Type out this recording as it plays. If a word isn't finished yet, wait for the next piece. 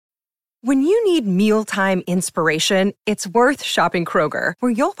When you need mealtime inspiration, it's worth shopping Kroger,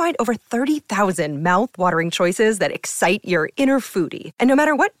 where you'll find over 30,000 mouth-watering choices that excite your inner foodie. And no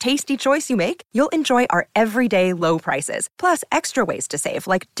matter what tasty choice you make, you'll enjoy our everyday low prices, plus extra ways to save,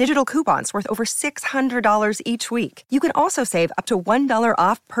 like digital coupons worth over $600 each week. You can also save up to $1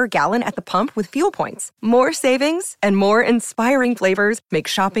 off per gallon at the pump with fuel points. More savings and more inspiring flavors make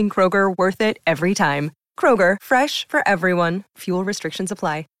shopping Kroger worth it every time. Kroger, fresh for everyone. Fuel restrictions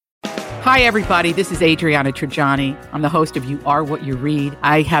apply. Hi, everybody. This is Adriana Trajani. I'm the host of You Are What You Read.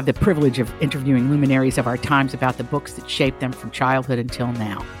 I have the privilege of interviewing luminaries of our times about the books that shaped them from childhood until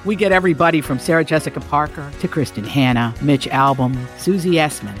now. We get everybody from Sarah Jessica Parker to Kristen Hanna, Mitch Albom, Susie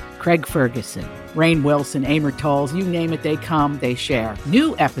Essman, Craig Ferguson, Rainn Wilson, Amor Tolls, you name it, they come, they share.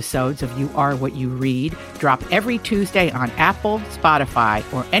 New episodes of You Are What You Read drop every Tuesday on Apple, Spotify,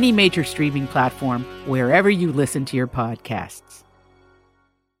 or any major streaming platform wherever you listen to your podcasts.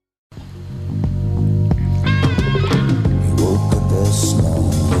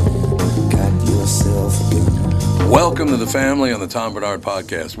 Welcome to the family on the Tom Bernard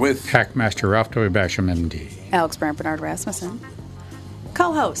Podcast with Hackmaster Ralph W. Basham, MD. Alex Brandt Bernard Rasmussen.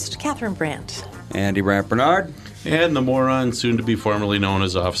 Co-host Catherine Brandt. Andy Brandt Bernard. And the moron, soon to be formerly known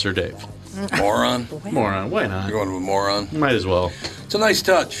as Officer Dave. Moron? Moron, why not? You're going with moron? Might as well. It's a nice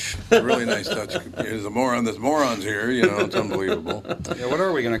touch. It's a really nice touch. There's a moron. There's morons here. You know, it's unbelievable. Yeah, what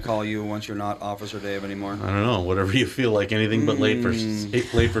are we going to call you once you're not Officer Dave anymore? I don't know. Whatever you feel like. Anything but late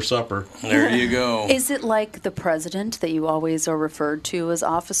for supper. There you go. Is it like the president that you always are referred to as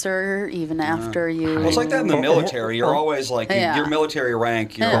officer even after you... Well, it's like that in the military. You're always like, your military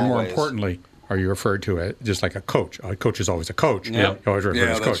rank, you're Or more always... importantly, are you referred to as just like a coach? A coach is always a coach. Yeah. You always refer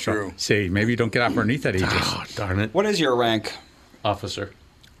to as that's coach. true. Say, maybe you don't get up underneath that aegis. Oh, darn it. What is your rank? Officer.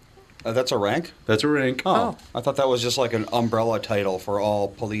 That's a rank? That's a rank. Oh. I thought that was just like an umbrella title for all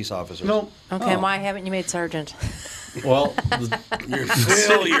police officers. No. Okay, and why haven't you made sergeant? Well, You're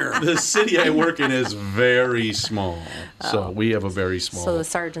failure. the city I work in is very small. So we have a very small... So the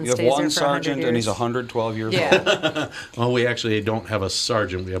sergeant You have stays there one for 100 sergeant years. and he's 112 years old. Yeah. Well, we actually don't have a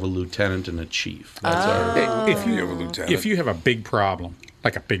sergeant. We have a lieutenant and a chief. That's our... If You have a lieutenant. If you have a big problem,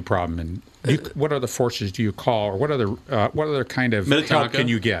 and what other forces do you call, or what other kind of help can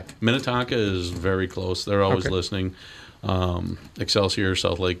you get? Minnetonka is very close. They're always listening. Excelsior,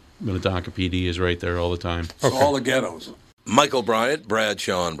 South Lake, Minnetonka PD is right there all the time. So all the ghettos. Michael Bryant,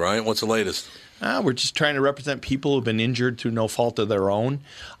 Bradshaw and Bryant, what's the latest? We're just trying to represent people who've been injured through no fault of their own.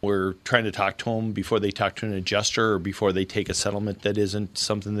 We're trying to talk to them before they talk to an adjuster or before they take a settlement that isn't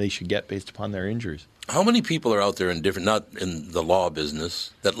something they should get based upon their injuries. How many people are out there not in the law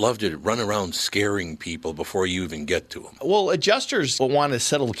business, that love to run around scaring people before you even get to them? Well, adjusters want to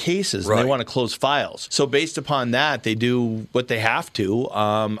settle cases and Right. they want to close files. So based upon that, they do what they have to.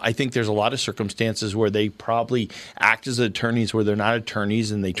 I think there's a lot of circumstances where they probably act as attorneys where they're not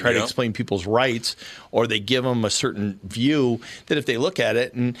attorneys, and they try to explain people's rights, or they give them a certain view that if they look at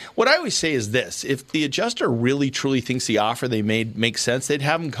it. And what I always say is this: if the adjuster really truly thinks the offer they made makes sense, they'd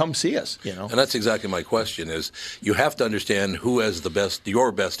have them come see us. You know. And that's exactly my question is, you have to understand who has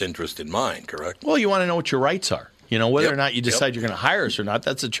your best interest in mind, correct? Well, you want to know what your rights are. You know, whether or not you decide you're going to hire us or not,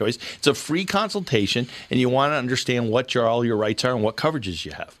 that's a choice. It's a free consultation, and you want to understand what all your rights are and what coverages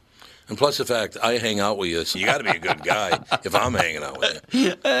you have. And plus the fact I hang out with you, so you got to be a good guy if I'm hanging out with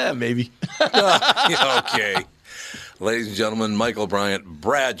you. Maybe. Okay. Ladies and gentlemen, Michael Bryant,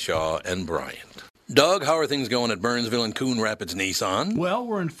 Bradshaw and Bryant. Doug, how are things going at Burnsville and Coon Rapids Nissan? Well,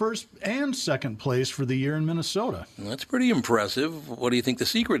 we're in first and second place for the year in Minnesota. That's pretty impressive. What do you think the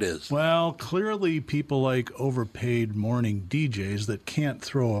secret is? Well, clearly people like overpaid morning DJs that can't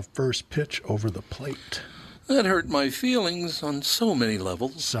throw a first pitch over the plate. That hurt my feelings on so many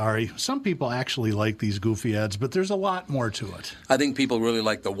levels. Sorry. Some people actually like these goofy ads, but there's a lot more to it. I think people really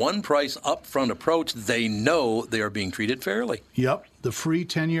like the one price upfront approach. They know they are being treated fairly. Yep. The free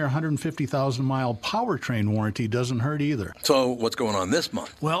 10-year, 150,000-mile powertrain warranty doesn't hurt either. So what's going on this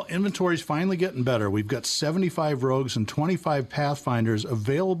month? Well, inventory's finally getting better. We've got 75 Rogues and 25 Pathfinders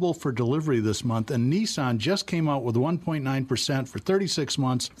available for delivery this month, and Nissan just came out with 1.9% for 36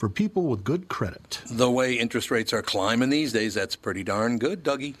 months for people with good credit. The way interest rates are climbing these days, that's pretty darn good,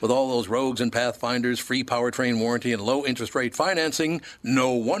 Dougie. With all those Rogues and Pathfinders, free powertrain warranty, and low interest rate financing,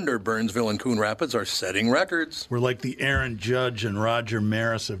 no wonder Burnsville and Coon Rapids are setting records. We're like the Aaron Judge and Roger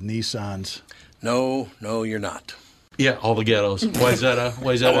Maris of Nissans. No, you're not. Yeah, all the ghettos.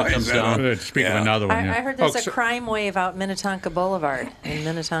 Wayzata comes down. Speaking of another one, I heard there's a crime wave out Minnetonka Boulevard in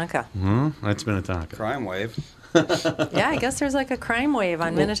Minnetonka. That's Minnetonka. Crime wave. Yeah, I guess there's like a crime wave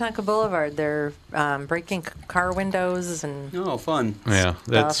on Minnetonka Boulevard. They're breaking car windows and fun. Yeah,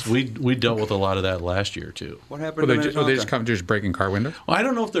 that's we dealt with a lot of that last year too. What happened? They just come just breaking car windows? Well, I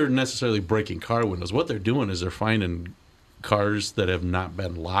don't know if they're necessarily breaking car windows. What they're doing is they're finding cars that have not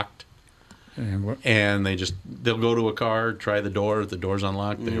been locked. And they'll go to a car, try the door. If the door's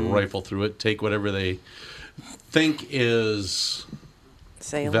unlocked, they rifle through it, take whatever they think is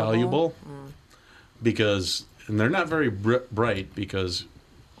valuable. Because, and they're not very bright, because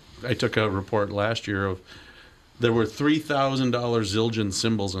I took a report last year of there were $3,000 Zildjian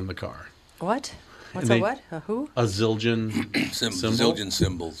symbols in the car. What? What's a what? A who? A Zildjian symbol. Zildjian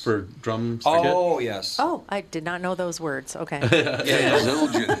symbols. For drums. Oh, yes. Oh, I did not know those words. Okay.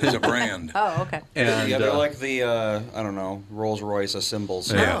 Zildjian is a brand. Oh, okay. And, yeah, they're like the, I don't know, Rolls-Royce of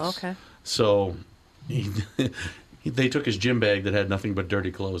symbols. Yes. Oh, okay. So they took his gym bag that had nothing but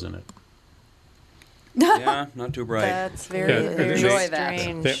dirty clothes in it. Yeah, not too bright. That's very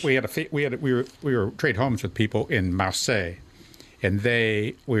strange. We were trade homes with people in Marseille, and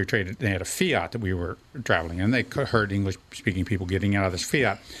they had a Fiat that we were traveling in, and they heard English-speaking people getting out of this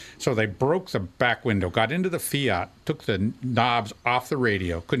Fiat. So they broke the back window, got into the Fiat, took the knobs off the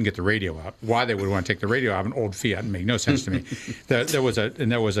radio, couldn't get the radio out. Why they would want to take the radio out of an old Fiat made no sense to me.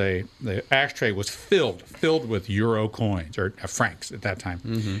 The ashtray was filled with euro coins or francs at that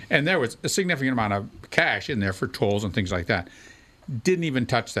time, and there was a significant amount of cash in there for tolls and things like that. Didn't even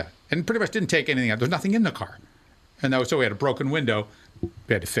touch that, and pretty much didn't take anything out. There's nothing in the car. And so we had a broken window we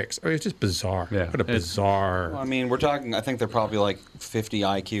had to fix. I mean, it's just bizarre. Yeah, what a bizarre. Well, I mean, we're talking, I think they're probably like 50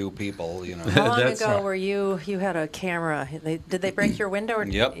 IQ people, you know. How long ago were you had a camera? Did they break your window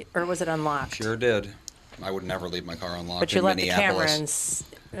or was it unlocked? Sure did. I would never leave my car unlocked. But you in left the camera in.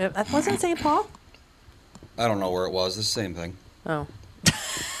 Wasn't it St. Paul? I don't know where it was. The same thing. Oh.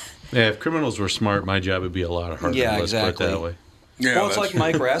 Yeah, if criminals were smart, my job would be a lot harder. Yeah, let's exactly. put it that way. Yeah, well, it's like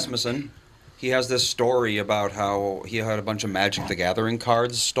Mike Rasmussen. He has this story about how he had a bunch of Magic the Gathering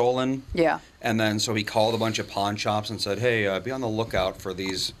cards stolen. Yeah. And then so he called a bunch of pawn shops and said, hey, be on the lookout for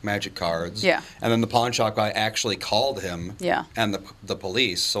these Magic cards. Yeah. And then the pawn shop guy actually called him. Yeah. And the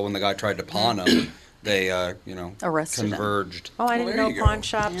police. So when the guy tried to pawn him, they, arrested converged. him. Oh, I didn't know pawn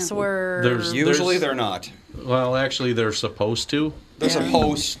shops were... Usually they're not. Well, actually, they're supposed to. They're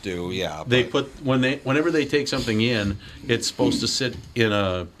supposed to, yeah. They put whenever they take something in, it's supposed to sit in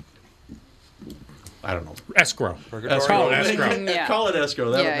a... I don't know. Escrow. Call it escrow. Yeah. Call it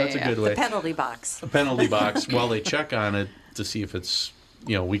escrow. That's a good way. The penalty box. A penalty box while they check on it to see if it's,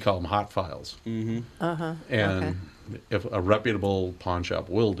 we call them hot files. Mm-hmm. Uh-huh. And if a reputable pawn shop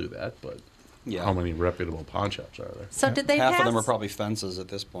will do that, but yeah. How many reputable pawn shops are there? So did they Half of them are probably fences at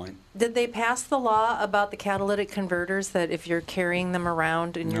this point. Did they pass the law about the catalytic converters that if you're carrying them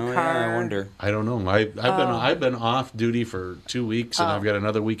around in your car? Yeah, I wonder. I don't know. I've been off duty for 2 weeks, and I've got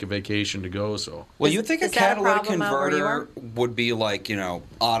another week of vacation to go. So well, you'd think a catalytic converter would be like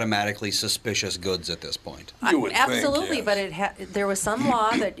automatically suspicious goods at this point. You would absolutely, think, yes. But there was some law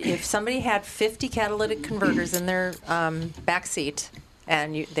that if somebody had 50 catalytic converters in their back seat,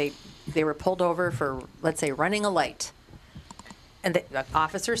 and they were pulled over for, let's say, running a light, and the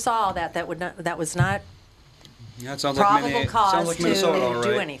officer saw that was not Yeah, it sounds probable like cause Minnesota,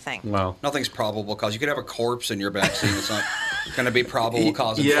 to do anything. Well, nothing's probable cause. You could have a corpse in your backseat. It's not going to be probable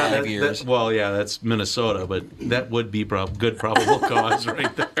cause in 5 years. That's Minnesota, but that would be good probable cause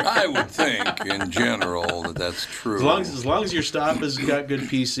right there. I would think, in general, that's true. As long as your stop has got good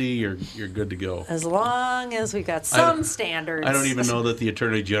PC, you're good to go. As long as we got some standards. I don't even know that the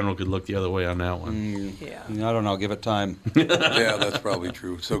Attorney General could look the other way on that one. Yeah. I don't know. Give it time. Yeah, that's probably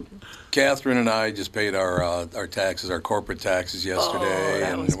true. So, Catherine and I just paid our taxes, our corporate taxes yesterday,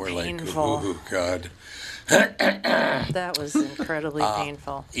 that and was we're painful. like, oh God. That was incredibly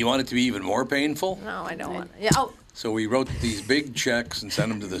painful. You want it to be even more painful? No, I don't want. Yeah. Oh. So we wrote these big checks and sent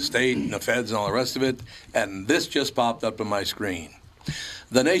them to the state and the feds and all the rest of it, and this just popped up on my screen.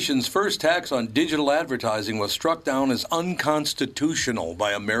 The nation's first tax on digital advertising was struck down as unconstitutional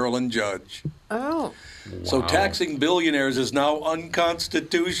by a Maryland judge. Oh. So Wow. taxing billionaires is now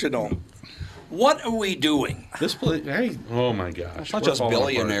unconstitutional. What are we doing? This place, oh my gosh. It's not just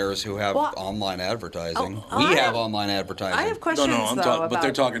billionaires who have online advertising. We have online advertising. I have questions, but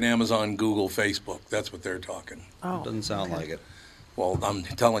they're talking Amazon, Google, Facebook. That's what they're talking. Oh, doesn't sound like it. Well, I'm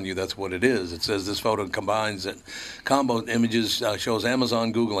telling you, that's what it is. It says this photo combines it. Combo images shows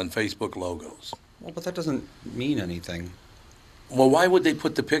Amazon, Google, and Facebook logos. Well, but that doesn't mean anything. Well, why would they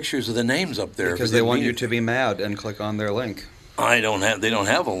put the pictures of the names up there? Because they want you to be mad and click on their link. They don't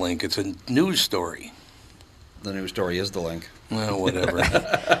have a link. It's a news story. The news story is the link. Well, whatever.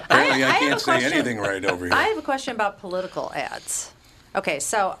 Apparently, I can't say anything right over here. I have a question about political ads. Okay,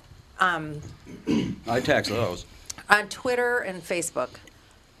 so I tax those. on Twitter and Facebook,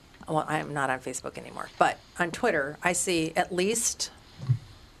 well, I'm not on Facebook anymore, but on Twitter, I see at least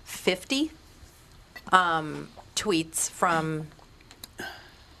 50 tweets from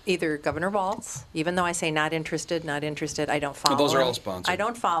either Governor Walz, even though I say not interested, I don't follow him. Those are all sponsored. I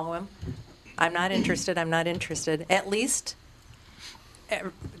don't follow him. I'm not interested. At least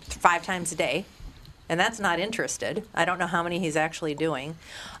 5 times a day. And that's not interested. I don't know how many he's actually doing.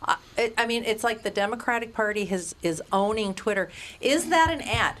 I mean, it's like the Democratic Party is owning Twitter. Is that an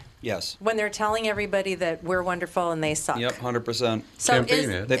ad? Yes. When they're telling everybody that we're wonderful and they suck. Yep, 100%. So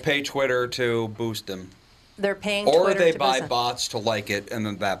They pay Twitter to boost them. They're paying Or Twitter they to buy boost bots to like it, and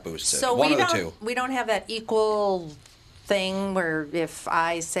then that boosts it. So One of the two. we don't have that equal thing where if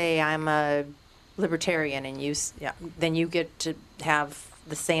I say I'm a libertarian and then you get to have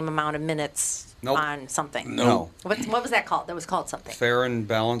the same amount of minutes on something. No. What was that called? That was called something. Fair and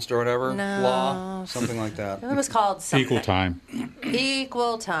balanced or whatever No. law, something like that. It was called something. Equal time.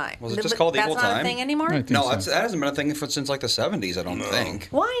 Equal time. Was it just called equal That's not time? a thing anymore? I think No, so. that hasn't been a thing since like the 70s, I don't think.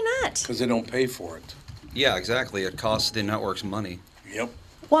 Why not? Because they don't pay for it. Yeah, exactly. It costs the networks money. Yep.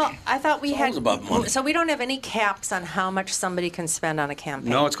 Well, I thought we It's had. always about money. So we don't have any caps on how much somebody can spend on a campaign.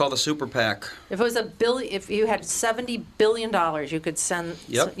 No, it's called a super PAC. If it was if you had $70 billion, you could spend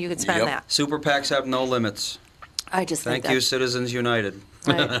that. Super PACs have no limits. I just think Thank you, Citizens United.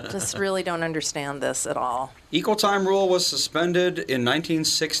 I just really don't understand this at all. Equal time rule was suspended in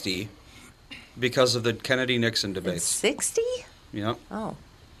 1960 because of the Kennedy-Nixon debates. 60? Yep. Oh.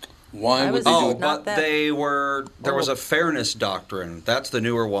 Why I would was they do Oh, it? not but that- there was a fairness doctrine. That's the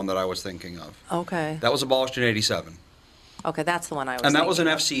newer one that I was thinking of. Okay. That was abolished in 87. Okay, that's the one I was And that was an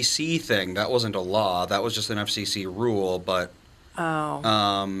thinking FCC thing. That wasn't a law. That was just an FCC rule, but of.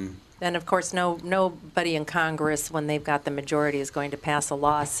 And of course, nobody in Congress, when they've got the majority, is going to pass a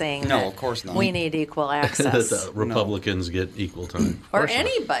law saying No, that of course not. we need equal that access. the Republicans get equal time. Or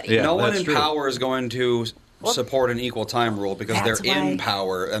anybody. Yeah, no one that's in true. power is going to support an equal time rule because they're That's in why-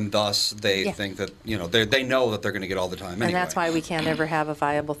 power, and thus they Yeah. think that they know that they're going to get all the time anyway. And that's why we can't ever have a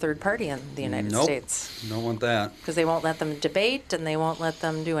viable third party in the United Nope. States. Don't want that. Because they won't let them debate and they won't let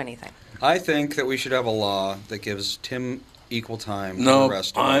them do anything. I think that we should have a law that gives Tim equal time to No, the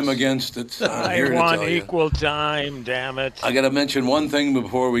rest of I'm us. against it. I'm I here to want tell you. equal time, damn it. I got to mention one thing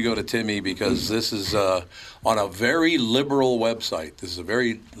before we go to Timmy, because this is on a very liberal website. This is a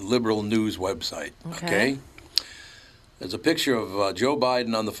very liberal news website. Okay? There's a picture of Joe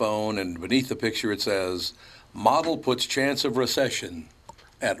Biden on the phone, and beneath the picture it says, "Model puts chance of recession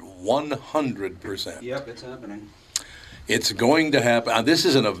at 100%." Yep, it's happening. It's going to happen. This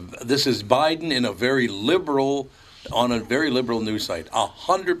is Biden in a very liberal, on a very liberal news site.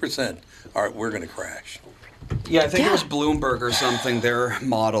 100%. All right, we're going to crash. Yeah, I think it was Bloomberg or something. Their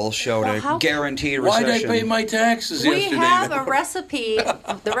model showed a guaranteed recession. Why'd I pay my taxes We yesterday? have a recipe.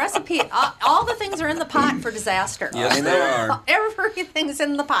 The recipe, all the things are in the pot for disaster. Yes, they are. Everything's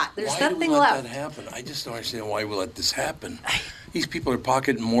in the pot. There's Why nothing do we let left. that happen? I just don't understand why we let this happen. These people are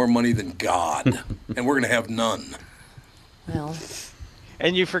pocketing more money than God, and we're going to have none. Well,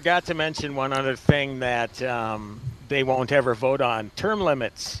 And you forgot to mention one other thing that they won't ever vote on: term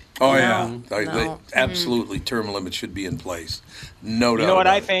limits. Oh, No, yeah. no. Absolutely, term limits should be in place. No doubt. You know what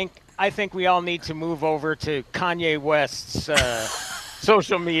about I it. think? I think we all need to move over to Kanye West's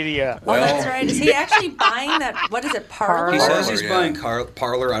social media. oh, that's right. Is he actually buying that? What is it, Parler? He says Parler, he's yeah. buying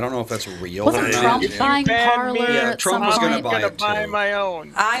Parler. I don't know if that's real. Wasn't or not. Trump Yeah. buying Ban Parler me. Yeah, at Trump some was gonna point? buy I'm it, gonna buy too. my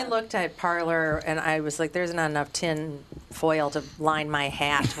own. I looked at Parler and I was like, there's not enough tin foil to line my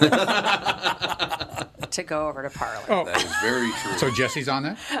hat with to go over to Parler. That is very true. So Jesse's on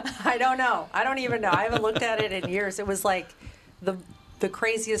that? I don't know. I don't even know. I haven't looked at it in years. It was like the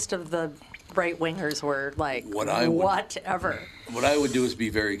craziest of the right wingers were like, whatever. What I would do is be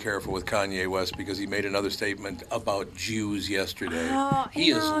very careful with Kanye West, because he made another statement about Jews yesterday. Oh, he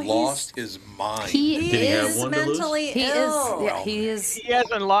has lost his mind. He Did he have is one to lose? mentally He is. ill. Yeah, he is. He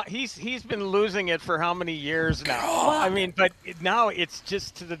hasn't he's been losing it for how many years now? I mean, but now it's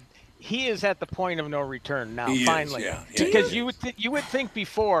just to the. He is at the point of no return now. He is, finally, yeah. because He you would think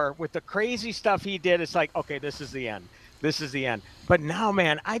before, with the crazy stuff he did, it's like, okay, this is the end. This is the end. But now,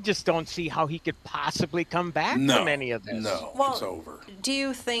 man, I just don't see how he could possibly come back from any of this. No, Well, it's over. Do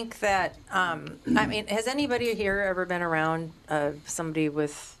you think that? I mean, has anybody here ever been around somebody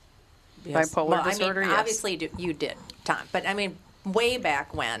with Bipolar disorder? I mean, Yes. obviously you did, Tom. But I mean, way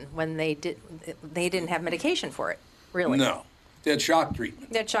back when they didn't have medication for it, really. No. They had shock treatment.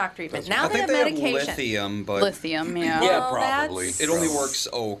 They had shock treatment. Now I they think have they medication. have lithium, but Lithium, yeah. Yeah, Well, probably. that's- it only works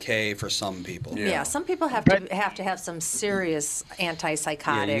okay for some people. Yeah, some people have to have some serious antipsychotic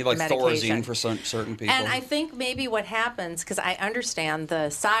Yeah, you need like medication. Thorazine for certain people. And I think maybe what happens, because I understand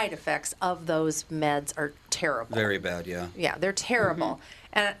the side effects of those meds are terrible. Very bad, yeah. Yeah, they're terrible.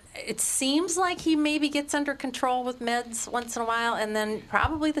 And it seems like he maybe gets under control with meds once in a while, and then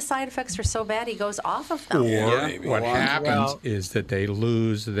probably the side effects are so bad he goes off of them. Or what happens is that they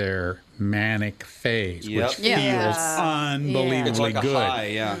lose their manic phase, which feels unbelievably It's like a good.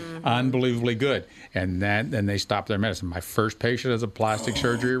 high, Unbelievably good. And then they stop their medicine. My first patient as a plastic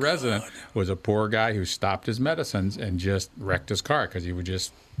surgery resident was a poor guy who stopped his medicines and just wrecked his car because he was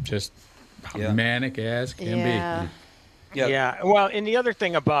just manic as can be. Yeah. Well, and the other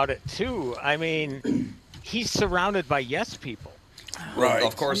thing about it too, I mean, he's surrounded by yes people. Right.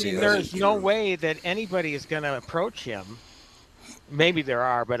 Of course he is. There's no way that anybody is going to approach him. Maybe there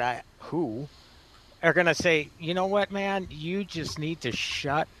are, but who are going to say, you know what, man, you just need to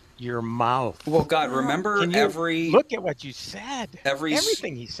shut your mouth. Well, God, remember look at what you said.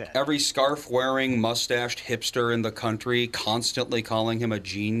 Everything he said. Every scarf-wearing, mustached hipster in the country constantly calling him a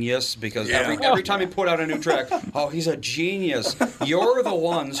genius because every time he put out a new track, oh, he's a genius. You're the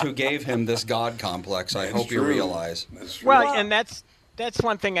ones who gave him this God complex. I hope you realize. Well, and that's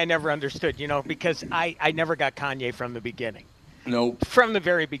one thing I never understood, because I never got Kanye from the beginning. Nope. From the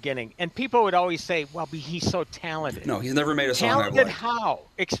very beginning. And people would always say, well, he's so talented. No, he's never made a song I Talented like. how?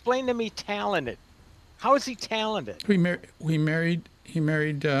 Explain to me talented. How is he talented? He married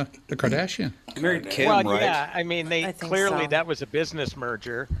the Kardashian. He married Kim, well, right? yeah. I mean, I think clearly so. that was a business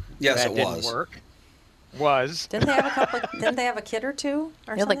merger. Yes, that it didn't was. work. Didn't they have Didn't they have a kid or two?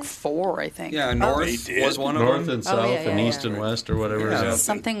 Or They had like something? 4, I think. Yeah, North was one of North them. and South and East and West or whatever. Yeah.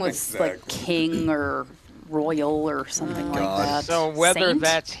 Something with like King or Royal or something like that. So whether Saint?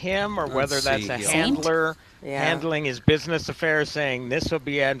 that's him or whether Let's that's see a here. handler Yeah. handling his business affairs, saying this will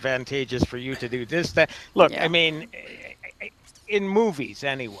be advantageous for you to do this, that. Look, Yeah. I mean, in movies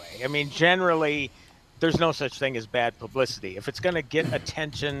anyway, I mean, generally, there's no such thing as bad publicity. If it's going to get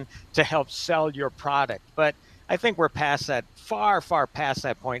attention to help sell your product. But I think we're past that, far, far past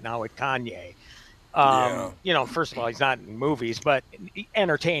that point now with Kanye. First of all, he's not in movies, but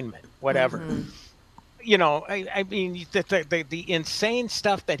entertainment, whatever. I mean, the insane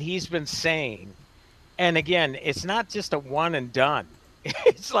stuff that he's been saying, and again, it's not just a one and done.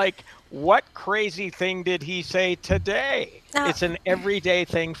 It's like, what crazy thing did he say today? It's an everyday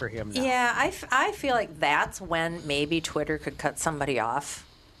thing for him now. Yeah, I feel like that's when maybe Twitter could cut somebody off.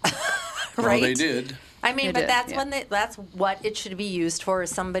 Right? Well, they did. I mean, They but did, that's yeah. when that's what it should be used for, is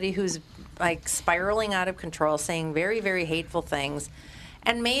somebody who's like spiraling out of control, saying very, very hateful things.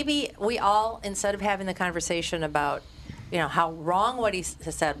 And maybe we all, instead of having the conversation about, how wrong what he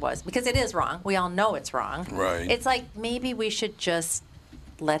said was, because it is wrong. We all know it's wrong. Right. It's like maybe we should just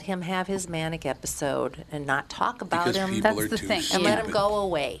let him have his manic episode and not talk about Because him. people That's are the too thing. And stupid. let him go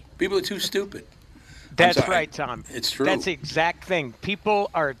away. People are too stupid. That's sorry. right, Tom. It's true. That's the exact thing.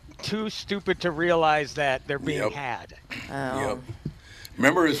 People are too stupid to realize that they're being Yep. had. Yep.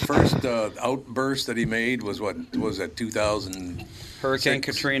 Remember his first outburst that he made was what was that 2000? Hurricane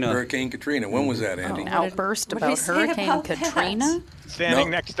Katrina. Hurricane Katrina. When was that, Andy? An outburst what did he about say Hurricane about that? Katrina. Standing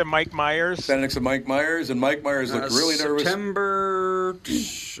No. next to Mike Myers. Standing next to Mike Myers, and Mike Myers looked really nervous.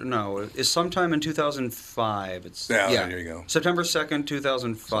 It's sometime in 2005. Yeah, there you go. September 2nd,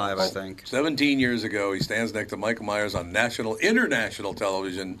 2005, I think. 17 years ago, he stands next to Michael Myers on international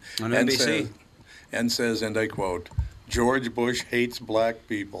television On and NBC. says, and I quote, "George Bush hates black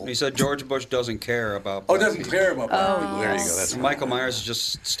people." He said George Bush doesn't care about. Oh, black doesn't people. care about black people. There you go. That's Michael Myers is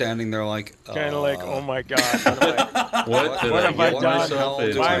just standing there like. Kind of like, oh my God. What What have I get done? myself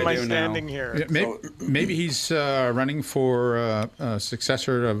into? Why am I do now? standing here? Maybe he's running for a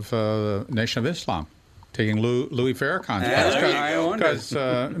successor of Nation of Islam, taking Louis Farrakhan's place. I wonder. Because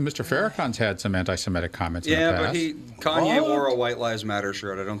Mr. Farrakhan's had some anti-Semitic comments in the Yeah, past. but Kanye wore a White Lives Matter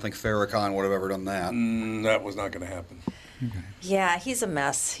shirt. I don't think Farrakhan would have ever done that. That was not going to happen. Yeah, he's a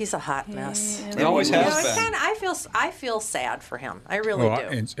mess. He's a hot mess. He always has it's been. I feel sad for him. I really do.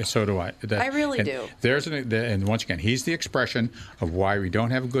 And so do I. I really do. And once again, he's the expression of why we don't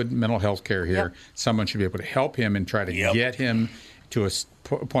have good mental health care here. Yep. Someone should be able to help him and try to get him to a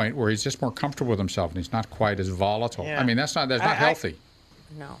point where he's just more comfortable with himself and he's not quite as volatile. Yeah. I mean, that's not healthy.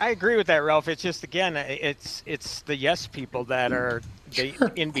 No. I agree with that, Ralph. It's just again, it's the yes people that are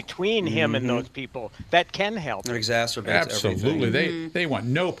in between him and those people that can help. It exacerbates Absolutely. everything. They want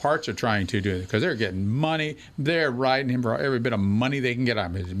no parts of trying to do it because they're getting money. They're riding him for every bit of money they can get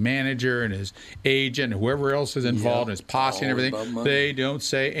on his manager and his agent and whoever else is involved, his posse and everything. They don't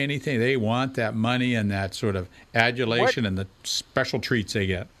say anything. They want that money and that sort of adulation and the special treats they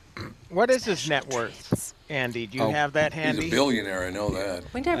get. What is his net worth, Andy? Do you have that handy? He's a billionaire. I know that.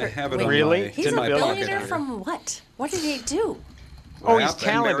 We never. I have it on Really? my, He's in a my billionaire pocket here. from what? What did he do? Oh, he's Rap and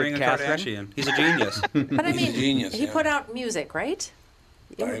talented, marrying a Catherine. Kardashian. He's a genius. But I He's a mean, genius, he yeah. put out music, right?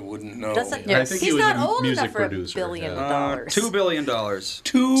 I wouldn't know. Doesn't, I think he he's was not a old music enough for producer, $1 billion. $2 billion.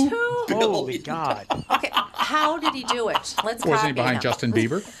 Holy God! Okay, how did he do it? Let's Wasn't copy he behind him. Justin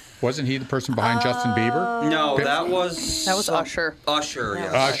Bieber? Wasn't he the person behind Justin Bieber? No, that was Usher. Usher,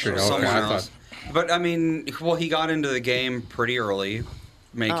 yes. Usher, okay, Someone I else. But I mean, well, he got into the game pretty early,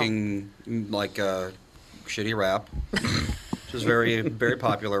 making like shitty rap, which is very, very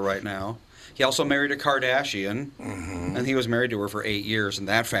popular right now. He also married a Kardashian, and he was married to her for 8 years, and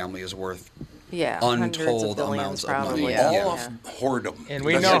that family is worth untold amounts of money. Yeah. All of whoredom. And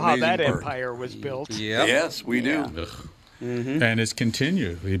we That's know an how amazing that bird. empire was built. Yep. Yes, we do. And it's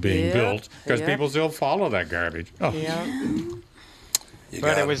continually being built because people still follow that garbage. Oh. Yeah.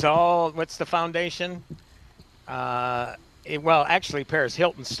 But it was all, what's the foundation? Well, actually, Paris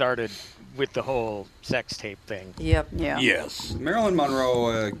Hilton started with the whole sex tape thing. Yep. Yeah. Yes. Marilyn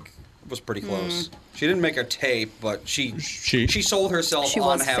Monroe was pretty close. She didn't make a tape, but she sold herself She on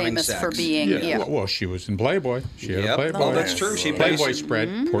was having famous sex. for being, Well, she was in Playboy. She had a Playboy. Well, that's true. She Playboy basically-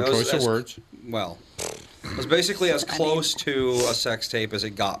 spread. Poor That was choice of as- words. Well, it was basically as close to a sex tape as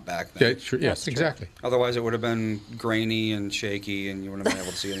it got back then. Yeah, true. Yes, exactly. Otherwise, it would have been grainy and shaky, and you wouldn't have been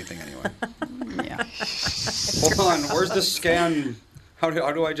able to see anything anyway. Yeah. Hold on, where's the scan? How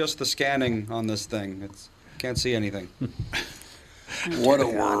do I adjust the scanning on this thing? Can't see anything. What a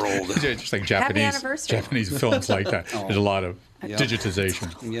world. Just like Japanese films like that. There's a lot of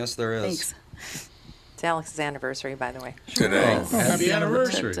digitization. Yes, there is. Thanks. It's Alex's anniversary, by the way. Today. Happy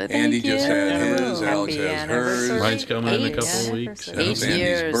anniversary. Andy just had his. Alex Happy has hers. anniversary. Mine's coming in a couple of weeks. That was 8 Andy's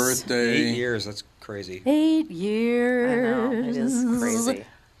years. birthday. 8 years, that's crazy. 8 I years. know, it is crazy.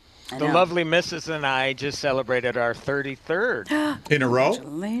 The lovely Mrs. and I just celebrated our 33rd. In a row?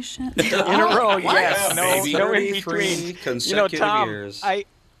 Congratulations. In a row, yes. Yeah, No, baby. no in 33 between. consecutive Tom, years.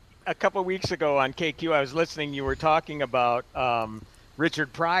 A couple of weeks ago on KQ, I was listening. You were talking about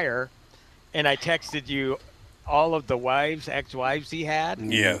Richard Pryor, and I texted you all of the ex-wives he had.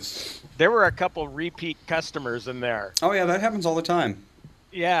 Yes. There were a couple repeat customers in there. Oh yeah, that happens all the time.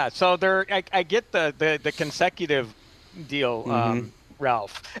 Yeah, so I get the consecutive deal,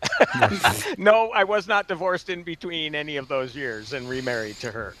 Ralph. No, I was not divorced in between any of those years and remarried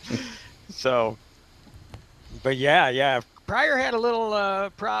to her. So, but yeah. Pryor had a little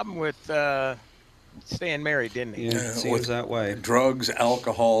problem with staying married, didn't he? Yeah, it seems that way. Drugs,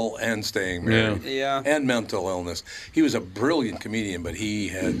 alcohol, and staying married. Yeah. And mental illness. He was a brilliant comedian, but he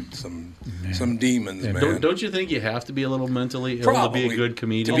had some demons, man. Don't you think you have to be a little mentally ill Probably. to be a good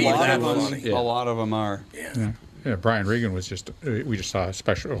comedian? To be A lot that of them, funny. a lot of them are. Yeah, Brian Regan was just, we just saw a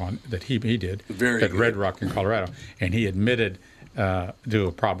special on that he did Very at good. Red Rock in Colorado, and he admitted to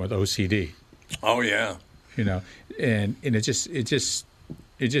a problem with OCD. Oh, yeah. You know, and it's just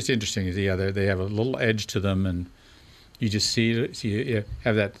interesting. Yeah, they have a little edge to them, and you just you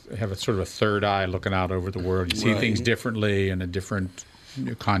have a sort of a third eye looking out over the world. You see things differently in a different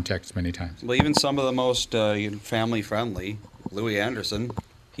context many times. Well, even some of the most family-friendly, Louis Anderson,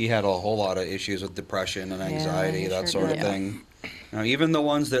 he had a whole lot of issues with depression and anxiety, that sort of thing. Now, even the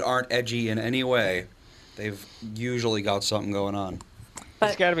ones that aren't edgy in any way, they've usually got something going on.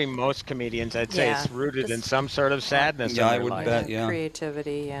 It's got to be most comedians. I'd say it's rooted in some sort of sadness. Yeah, in I their would life. bet. Yeah.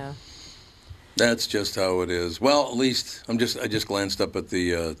 Creativity, yeah. That's just how it is. Well, at least I just glanced up at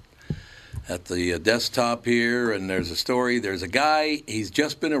the desktop here, and there's a story. There's a guy. He's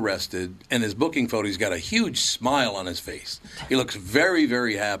just been arrested, and his booking photo. He's got a huge smile on his face. He looks very,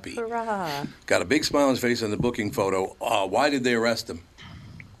 very happy. Hurrah. Got a big smile on his face in the booking photo. Why did they arrest him?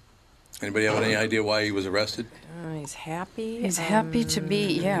 Anybody have any idea why he was arrested? He's happy. He's happy to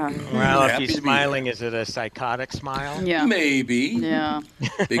be, Well, if Happy he's to be smiling, is it a psychotic smile? Yeah. Maybe. Yeah.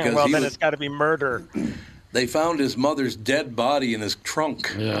 Because Well, he then was, it's got to be murder. they found his mother's dead body in his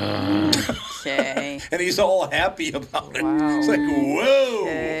trunk. Okay. And he's all happy about it. Wow. It's like, whoa.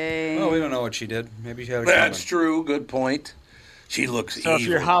 Okay. Well, we don't know what she did. Maybe she had a That's true. Good point. She looks So evil. if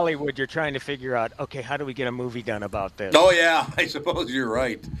you're Hollywood, you're trying to figure out, okay, how do we get a movie done about this? Oh, yeah. I suppose you're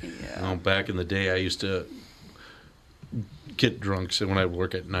right. Back in the day, I used to get drunk when I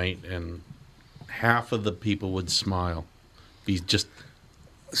work at night, and half of the people would smile. Be just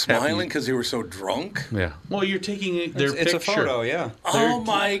smiling because they were so drunk. Yeah. Well, you're taking their picture. It's a photo, yeah. Oh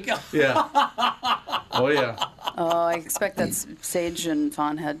my God. Yeah. Oh yeah. Oh, I expect that Sage and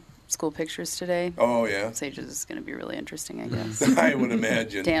Fawn had school pictures today. Oh yeah. Sage's is going to be really interesting, I guess. I would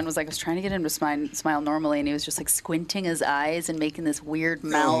imagine. Dan was like, I was trying to get him to smile normally, and he was just like squinting his eyes and making this weird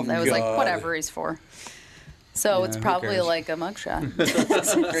mouth. I was like, whatever he's for. So it's probably like a mugshot.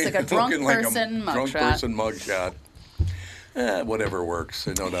 It's like a drunk person mugshot. Drunk person mugshot. Whatever works,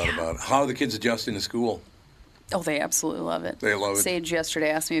 no doubt about it. How are the kids adjusting to school? Oh, they absolutely love it. They love it. Sage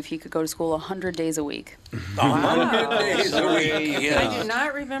yesterday asked me if he could go to school 100 days a week. 100 days a week. Yeah. I do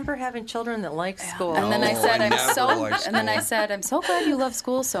not remember having children that like school. And then I said, I'm so glad you love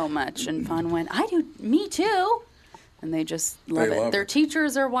school so much. And Fawn went, I do, me too. And they just love it. Their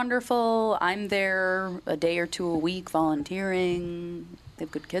teachers are wonderful. I'm there a day or two a week volunteering. They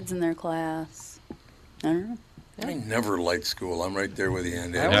have good kids in their class. I don't know. I never liked school. I'm right there with you,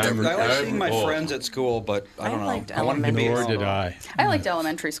 Andy. I like seeing my friends at school, but I don't know. I wanted to be. Nor did I. I liked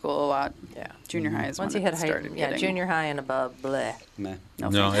elementary school a lot. Yeah. Junior high is once when you hit started getting... junior high and above, bleh. Nah.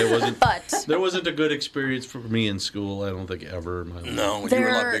 No, it wasn't. But there wasn't a good experience for me in school. I don't think ever. No, you were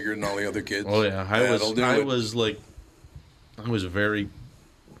a lot bigger than all the other kids. Oh yeah, I was very,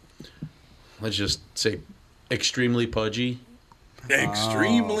 let's just say, extremely pudgy.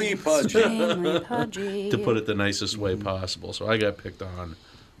 Extremely pudgy. Extremely pudgy. To put it the nicest way possible. So I got picked on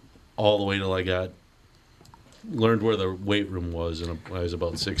all the way till I learned where the weight room was, and I was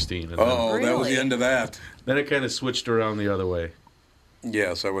about 16. And that was the end of that. Then it kind of switched around the other way.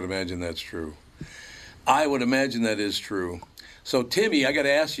 Yes, I would imagine that's true. I would imagine that is true. So, Timmy, I got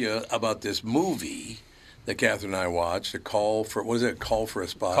to ask you about this movie that Catherine and I watched, Call for a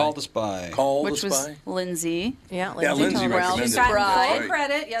Spy? Call the Spy. Which was Lindsay. Yeah, Lindsay recommended it. She got full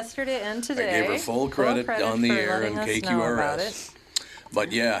credit yesterday and today. I gave her full credit on the air and KQRS.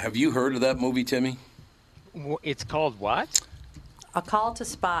 But yeah, have you heard of that movie, Timmy? It's called what? A Call to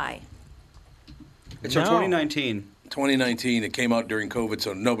Spy. It's from 2019. 2019. It came out during COVID,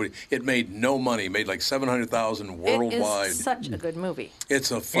 so it made no money. It made like $700,000 worldwide. It is such a good movie.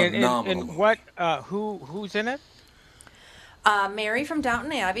 It's a phenomenal movie. What? Who's in it? Mary from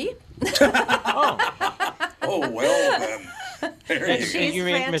Downton Abbey. Oh well then. She's you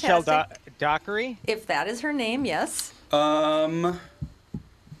mean fantastic. Michelle Dockery? If that is her name, yes. No.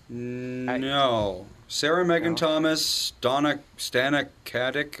 Sarah Megan Thomas, Stana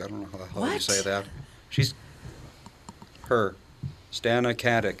Katic. I don't know how the hell you say that. She's her. Stana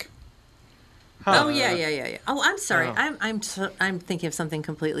Katic. Huh. Oh yeah. Oh, I'm sorry. I'm thinking of something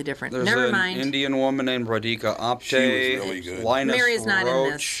completely different. There's Never an mind. Indian woman named Radhika Apte. She was really good. Linus Mary's not Roach.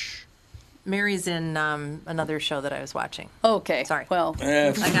 in this. Mary's in another show that I was watching. Okay. Sorry. Well,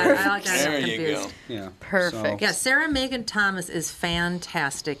 I got there confused. you go. Yeah. Perfect. Yeah, Sarah Megan Thomas is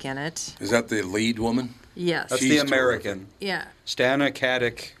fantastic in it. Is that the lead woman? Yes. That's She's the American. terrific. Yeah. Stana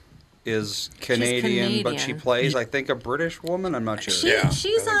Katic is Canadian, but she Canadian. plays, I think, a British woman. I'm not sure.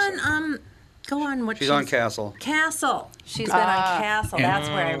 She's on. Go on. What? She's on Castle. Castle. She's been on Castle. That's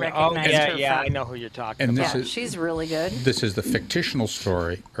where I recognize her Yeah, from. I know who you're talking And about. this She's really good. This is the fictional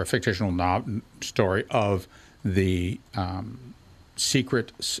story, or fictional story of the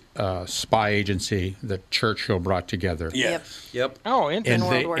secret spy agency that Churchill brought together. Yep. Oh, interesting.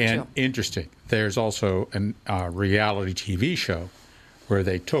 World War II. Interesting. There's also a reality TV show where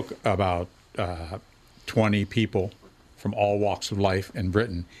they took about 20 people from all walks of life in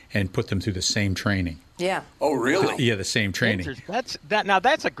Britain and put them through the same training. Yeah. Oh, really? Yeah, the same training.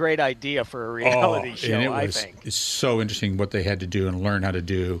 That's a great idea for a reality show. And I think it's so interesting what they had to do and learn how to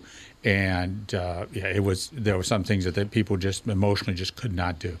do. And there were some things that people just emotionally just could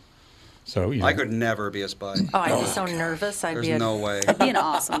not do. So I could never be a spy. Oh, I'd be so nervous. There's no way. I'd be an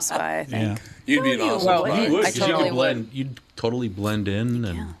awesome spy, I think. Yeah. You'd be an awesome spy. You would, I totally would. You'd totally blend in.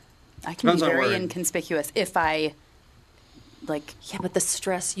 And I can be Depends on very where- inconspicuous if I, Yeah, but the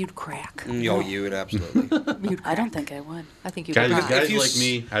stress you'd crack. You would absolutely. I don't think I would. I think you'd guys crack. like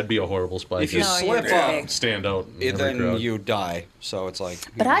me, I'd be a horrible spy. If you Just slip you're up, big. stand out. In every then crowd. you die. So it's like.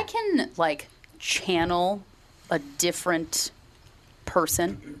 But I can, channel a different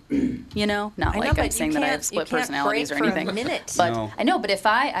person, not I know, like I'm but saying you that I have can't- split you can't personalities or break for a anything. minute. But No. I know, but if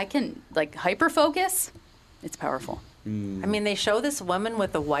I can, hyper focus, it's powerful. I mean, they show this woman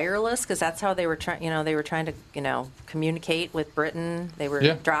with a wireless because that's how they were trying. They were trying to, communicate with Britain. They were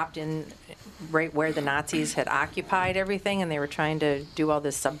dropped in right where the Nazis had occupied everything, and they were trying to do all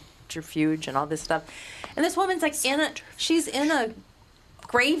this subterfuge and all this stuff. And this woman's she's in a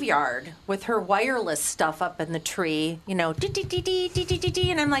graveyard with her wireless stuff up in the tree, and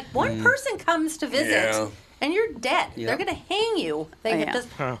I'm like, one person comes to visit. And you're dead. Yep. They're going to hang you. They just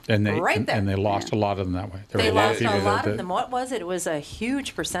and they, right there. And they lost a lot of them that way. They lost a lot of them. What was it? It was a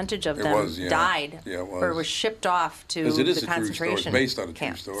huge percentage of them died or was shipped off to the concentration camps. Based on a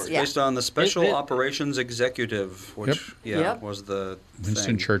true story. Yeah. Based on the Special Operations Executive, which was the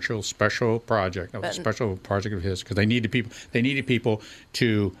Winston Churchill's special project. That was a special project of his because they needed people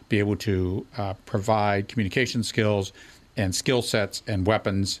to be able to provide communication skills and skill sets and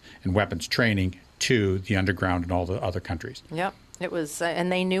weapons training to the underground and all the other countries. Yep, it was,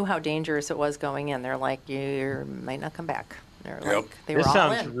 and they knew how dangerous it was going in. They're like, you might not come back. They're like, they were this all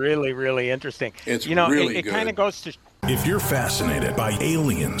sounds in. really, really interesting. It's really it good. kind of goes to. If you're fascinated by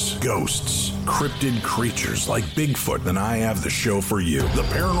aliens, ghosts, cryptid creatures like Bigfoot, then I have the show for you. The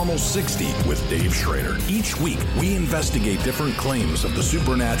Paranormal 60 with Dave Schrader. Each week, we investigate different claims of the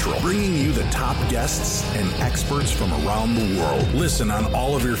supernatural, bringing you the top guests and experts from around the world. Listen on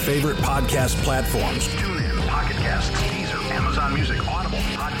all of your favorite podcast platforms. TuneIn, Pocket Casts, Deezer, Amazon Music, Audible,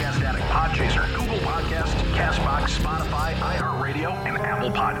 Podcast Addict, Podchaser, Google Podcasts, Castbox, Spotify, iHeartRadio, and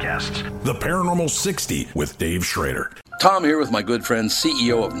Apple Podcasts. The Paranormal 60 with Dave Schrader. Tom here with my good friend,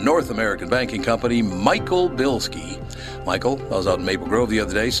 CEO of North American Banking Company, Michael Bilski. Michael, I was out in Maple Grove the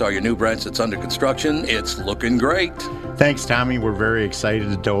other day, saw your new branch that's under construction. It's looking great. Thanks, Tommy. We're very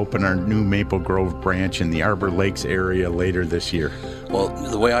excited to open our new Maple Grove branch in the Arbor Lakes area later this year. Well,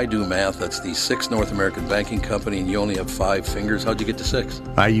 the way I do math, that's the 6th North American Banking Company, and you only have 5 fingers. How'd you get to 6?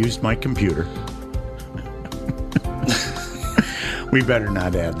 I used my computer. We better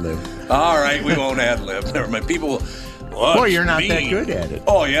not ad-lib. All right, we won't ad-lib. Never mind. People will... Well, you're not that good at it.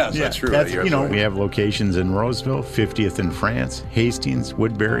 Oh, yes, that's true. That's, we have locations in Roseville, 50th in France, Hastings,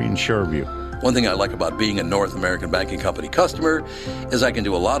 Woodbury, and Shoreview. One thing I like about being a North American Banking Company customer is I can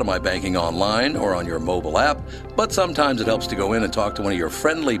do a lot of my banking online or on your mobile app, but sometimes it helps to go in and talk to one of your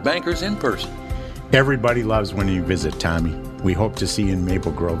friendly bankers in person. Everybody loves when you visit, Tommy. We hope to see you in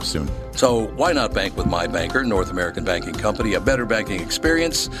Maple Grove soon. So why not bank with my banker, North American Banking Company, a better banking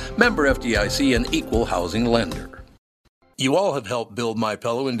experience, member FDIC, and equal housing lender. You all have helped build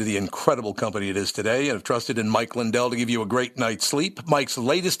MyPillow into the incredible company it is today and have trusted in Mike Lindell to give you a great night's sleep. Mike's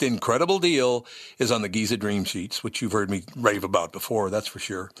latest incredible deal is on the Giza Dream Sheets, which you've heard me rave about before, that's for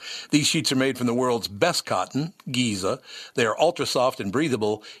sure. These sheets are made from the world's best cotton, Giza. They are ultra soft and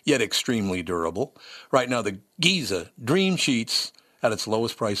breathable, yet extremely durable. Right now, the Giza Dream Sheets at its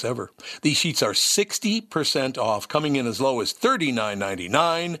lowest price ever. These sheets are 60% off, coming in as low as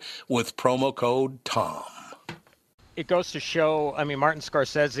 $39.99 with promo code TOM. It goes to show, Martin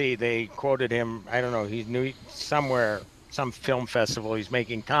Scorsese, they quoted him, I don't know, he knew somewhere, some film festival, he's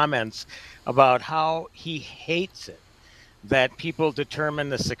making comments about how he hates it that people determine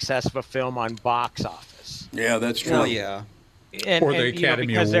the success of a film on box office. Yeah, that's true. Well, yeah. Or the Academy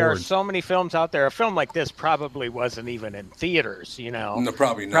because Awards. There are so many films out there. A film like this probably wasn't even in theaters, No,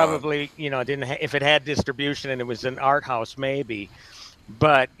 probably not. Probably, didn't if it had distribution and it was an art house, maybe.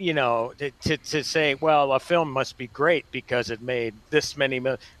 But, to say, well, a film must be great because it made this many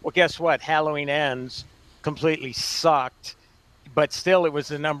million. Well, guess what? Halloween Ends completely sucked, but still it was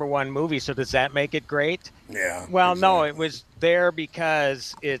the #1 movie. So does that make it great? Yeah. Well, exactly. No, it was there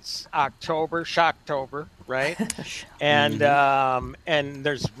because it's October, Shocktober, right? And and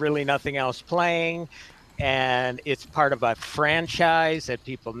there's really nothing else playing. And it's part of a franchise that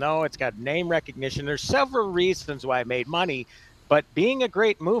people know. It's got name recognition. There's several reasons why it made money. But being a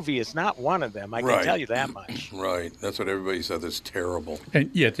great movie is not one of them. I can tell you that much. Right. That's what everybody said. That's terrible. And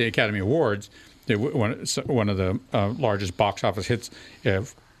yet the Academy Awards, one of the largest box office hits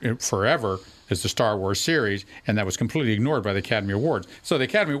forever is the Star Wars series, and that was completely ignored by the Academy Awards. So the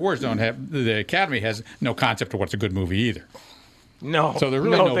Academy Awards the Academy has no concept of what's a good movie either. No, so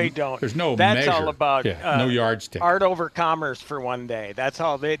really they don't. There's no That's measure. all about no yardstick. Art over commerce for one day. That's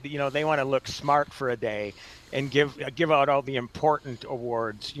all they want to look smart for a day and give out all the important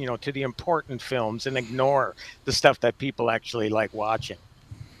awards, to the important films and ignore the stuff that people actually like watching.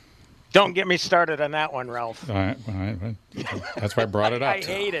 Don't get me started on that one, Ralph. All right. That's why I brought it up. I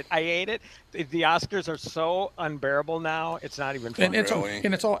hate it. The Oscars are so unbearable now. It's not even fun.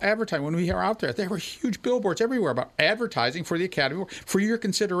 And it's all advertising. When we are out there were huge billboards everywhere about advertising for the Academy for your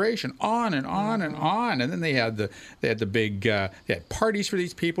consideration, on and on and on. And then they had the big they had parties for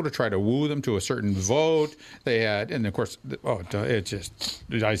these people to try to woo them to a certain vote. They had, and of course,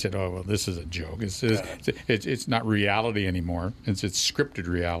 I said, oh well, this is a joke. It's not reality anymore. It's scripted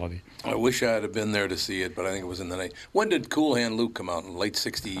reality. I wish I had been there to see it, but I think it was in the night. When did Cool Hand Luke come out? In the late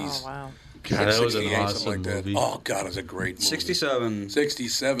 60s? Oh, wow. God, that was an 68, awesome something like movie. That. Oh, God, it was a great movie. 67.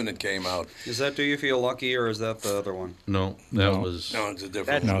 67 it came out. Does that Do You Feel Lucky, or is that the other one? No, that was... No, it's a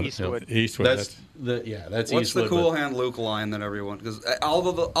different That's one. Eastwood. Eastwood. That's What's Eastwood. the Cool Hand Luke line that everyone... Because all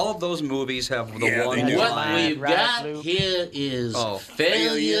of those movies have the one they do. What line. we've got here is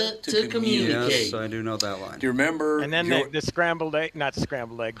failure to communicate. Yes, I do know that line. Do you remember? And then the scrambled egg, not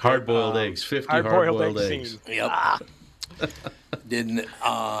scrambled egg. Hard-boiled eggs, 50 hard-boiled eggs. Scene. Yep. Didn't.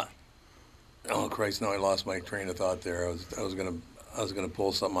 Oh Christ! Now I lost my train of thought there. I was gonna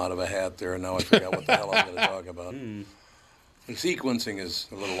pull something out of a hat there, and now I forgot what the hell I was gonna talk about. The sequencing is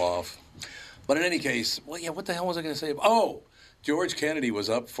a little off, but in any case, well, yeah. What the hell was I gonna say? Oh, George Kennedy was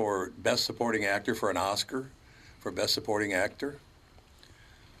up for Best Supporting Actor for an Oscar, for Best Supporting Actor.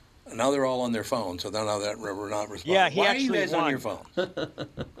 And now they're all on their phone, so now that we're not responding. Yeah, he Why actually are you guys won. on your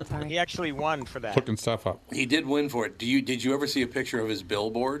phone? He actually won for that. Hooking stuff up. He did win for it. Did you ever see a picture of his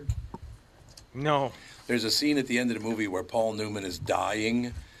billboard? No. There's a scene at the end of the movie where Paul Newman is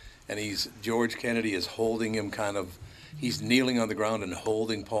dying, and George Kennedy is holding him he's kneeling on the ground and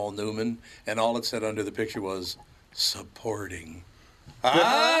holding Paul Newman, and all it said under the picture was, supporting. What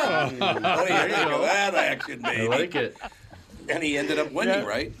do you think of that action, baby? I like it. And he ended up winning,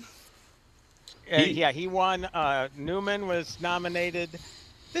 right? He won. Newman was nominated.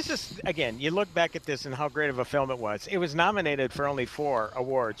 This is, again, you look back at this and how great of a film it was. It was nominated for only 4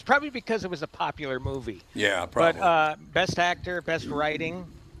 awards, probably because it was a popular movie. Yeah, probably. But Best Actor, Best Writing,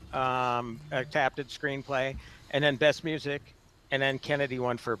 Adapted Screenplay, and then Best Music, and then Kennedy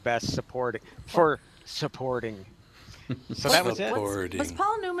won for Best Supporting. So that was it. Was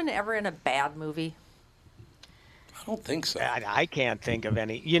Paul Newman ever in a bad movie? I don't think so. I can't think of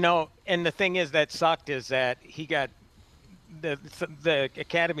any. And the thing is that sucked is that he got the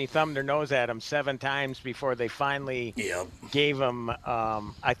Academy thumbed their nose at him 7 times before they finally gave him,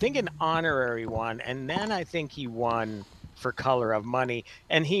 I think, an honorary one. And then I think he won for Color of Money.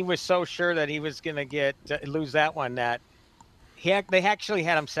 And he was so sure that he was going to lose that one that they actually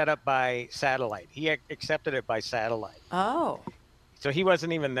had him set up by satellite. He accepted it by satellite. Oh. So he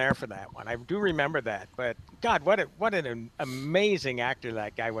wasn't even there for that one. I do remember that. But, God, what an amazing actor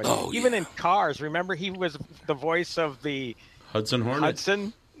that guy was. Oh, even in Cars, remember he was the voice of the Hudson Hornet.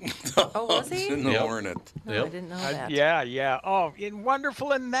 Hudson? Oh, was he? Hudson the Hornet. No, I didn't know that. Yeah. Oh,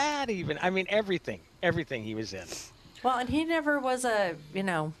 wonderful in that even. I mean, everything he was in. Well, and he never was a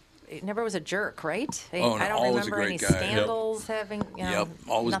jerk, right? Oh, no, I don't always remember a any great guy. scandals having,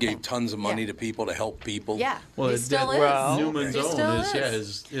 Always nothing. gave tons of money to people to help people. Yeah, Well, he still is. Newman's He own still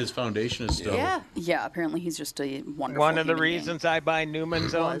is, his foundation is still. Yeah, apparently he's just a wonderful One of the human being. reasons I buy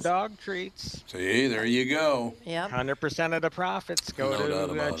Newman's own dog treats. See, there you go. Yep. 100% of the profits go No doubt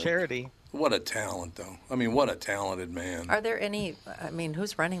to about it. charity. What a talent, though. I mean, what a talented man. Are there any,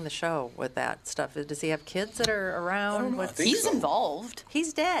 who's running the show with that stuff? Does he have kids that are around? He's involved.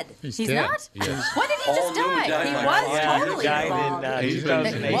 He's dead. He's dead. not? Yes. When did he just die? He was totally he died involved. in He's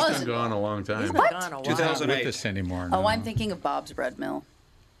 2008. been gone a long time. He's been What? gone a while. Not 2008. with us anymore. Oh, no. I'm thinking of Bob's Bread Mill.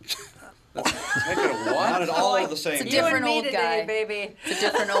 Not at all the same. It's a You and different me old today, guy. baby. It's a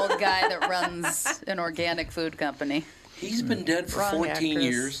different old guy that runs an organic food company. He's been dead for Wrong 14 actress.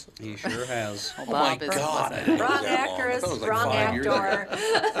 years. He sure has. Oh, my Bob is- God. I didn't know it Wrong was that long. I actress, thought it was like wrong 5 years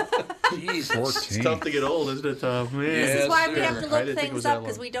actor. ago. Jesus. It's tough to get old, isn't it, Tom? Man. Yes, This is why we sir. have to I look didn't think it things was up that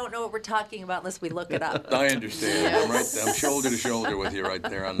because long. we don't know what we're talking about unless we look it up. I understand. I'm shoulder to shoulder with you right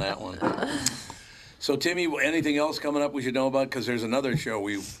there on that one. So, Timmy, anything else coming up we should know about? Because there's another show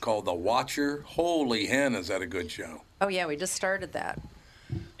we called The Watcher. Holy hen, is that a good show? Oh, yeah, we just started that.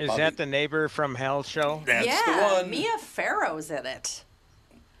 Is Bobby. that the Neighbor from Hell show? That's yeah, the one. Mia Farrow's in it.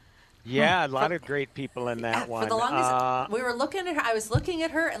 Yeah, a lot of great people in that one. For the longest, we were looking at her. I was looking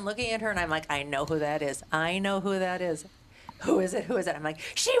at her, and I'm like, I know who that is. I know who that is. Who is it? Who is it? I'm like,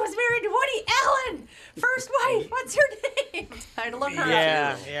 she was married to Woody Allen, first wife. What's her name? I had to look her up.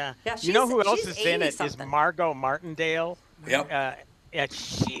 Yeah. Yeah, You know who else she's is in it? Is 80-something. Margot Martindale. Yep. Yeah,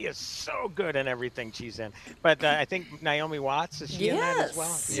 she is so good in everything she's in. But I think Naomi Watts, is she in that as well?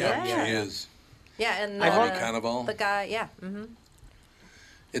 Yes. Yeah, Yeah. she is. Yeah, and Bobby Cannavale. the guy. Yeah. Mm-hmm.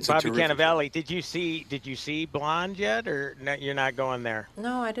 It's a Bobby terrific Cannavale. Did you see Blonde yet, or no, you're not going there?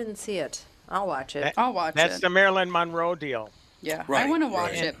 No, I didn't see it. I'll watch it. I'll watch That's it. the Marilyn Monroe deal. Yeah, Right, I want to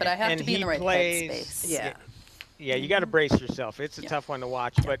watch right. it, but I have And to be in he the right plays- headspace. Yeah. Yeah, you got to brace yourself. It's a tough one to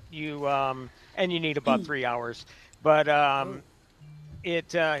watch, but you and you need about 3 hours. But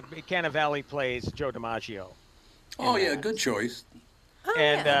Cannavale plays Joe DiMaggio. Oh, yeah, good choice.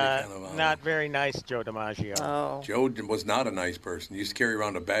 And Cannavale. not very nice Joe DiMaggio. Oh. Joe was not a nice person. He used to carry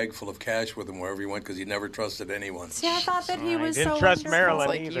around a bag full of cash with him wherever he went because he never trusted anyone. See, I thought that he was didn't so trust wonderful. Marilyn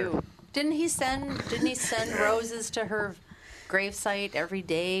Like either. you. Didn't he send roses to her gravesite every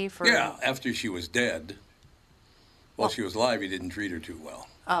day for? Yeah, after she was dead. While she was alive, he didn't treat her too well.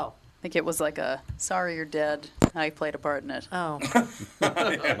 Oh. I think it was like a sorry you're dead. I played a part in it. Oh.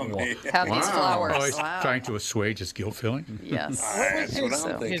 Have these flowers. Oh, he's trying to assuage his guilt feeling? Yes. That's what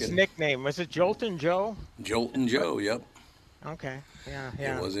I'm thinking. His nickname, was it Joltin' Joe? Joltin' Joe, yep. Okay.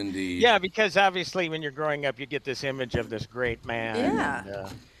 Yeah. It was indeed. Yeah, because obviously when you're growing up, you get this image of this great man. Yeah.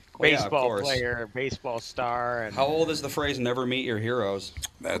 And, Baseball player, baseball star. And how old is the phrase "never meet your heroes"?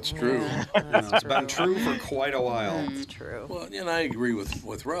 That's true. It's been true for quite a while. That's true. Well, I agree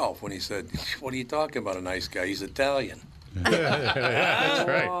with Ralph when he said, "What are you talking about? A nice guy? He's Italian." That's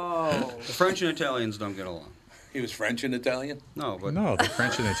right. Whoa. The French and Italians don't get along. He was French and Italian? No, but the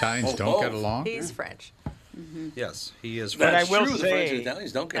French and Italians don't get along. He's French. Mm-hmm. Yes, he is. But French. I will true, the say, French and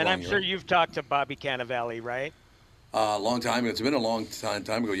Italians don't get and along, I'm sure you've talked to Bobby Cannavale, right? A long time ago. It's been a long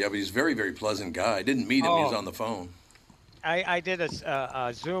time ago. Yeah, but he's a very, very pleasant guy. I didn't meet him. He was on the phone. I did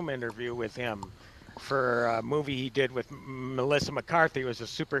a Zoom interview with him for a movie he did with Melissa McCarthy. It was a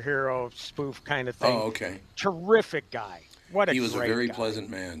superhero spoof kind of thing. Oh, okay. Terrific guy. What a He was a great very guy. pleasant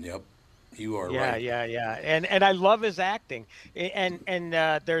man. Yep. You are Yeah, right. yeah. And I love his acting. And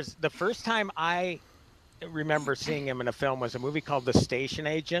there's the first time I remember seeing him in a film was a movie called The Station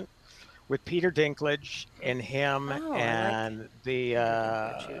Agent with Peter Dinklage and him and the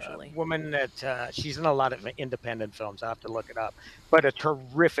woman that she's in a lot of independent films. I have to look it up. But a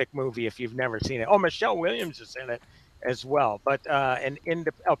terrific movie if you've never seen it. Oh, Michelle Williams is in it as well. But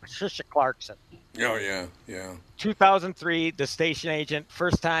Patricia Clarkson. Oh, yeah. 2003, The Station Agent,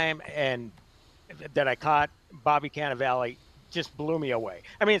 first time and that I caught Bobby Cannavale just blew me away.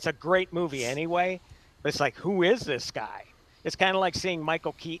 I mean, it's a great movie anyway, but it's like, who is this guy? It's kind of like seeing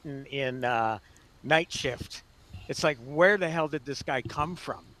Michael Keaton in Night Shift. It's like, where the hell did this guy come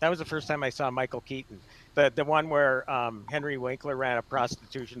from? That was the first time I saw Michael Keaton. The one where Henry Winkler ran a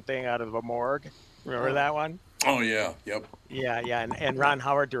prostitution thing out of a morgue. Remember that one? Oh, yeah. Yep. Yeah, and Ron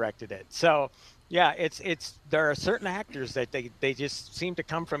Howard directed it. So, yeah, it's there are certain actors that they just seem to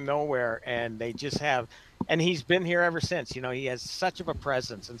come from nowhere, and they just have, and he's been here ever since. He has such of a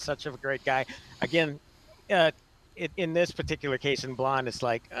presence and such of a great guy. Again, in this particular case in Blonde, it's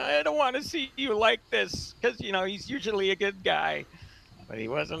like, I don't want to see you like this because, he's usually a good guy. But he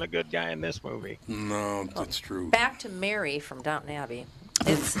wasn't a good guy in this movie. No, that's true. Back to Mary from Downton Abbey.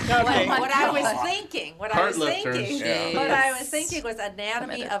 It's Okay. what I was thinking. What I was thinking was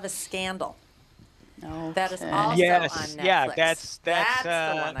Anatomy of a Scandal. No. That is also yes, on Netflix. yeah, that's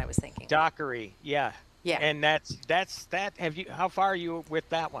the one I was thinking. Dockery, yeah. Yeah. And that's that. How far are you with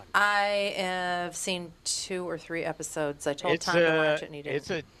that one? I have seen 2 or 3 episodes. I told Tom to watch it, and he didn't.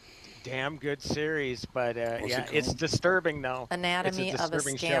 It's a damn good series, but it it's disturbing though. Anatomy of a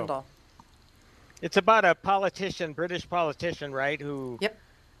Scandal. Show. It's about a politician, British politician, right? Who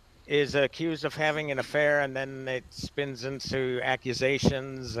is accused of having an affair, and then it spins into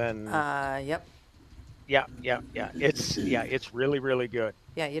accusations and. Yep. Yeah. It's really, really good.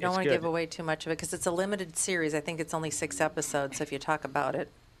 Yeah, you don't want to give away too much of it because it's a limited series. I think it's only 6 episodes. So if you talk about it,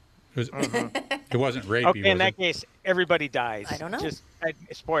 it wasn't rapey. Okay, in that case, everybody dies. I don't know. Just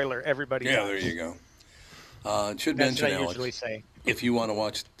spoiler: everybody dies. Yeah, there you go. It should That's mention, what I Alex, usually say. if you want to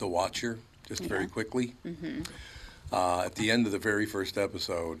watch The Watcher, just very quickly, at the end of the very first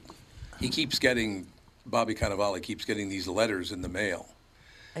episode, Bobby Cannavale keeps getting these letters in the mail.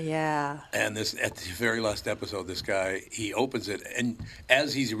 Yeah. And at the very last episode, this guy, he opens it, and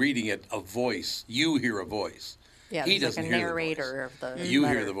as he's reading it, you hear a voice. Yeah, he there's doesn't like a hear narrator the voice. of the You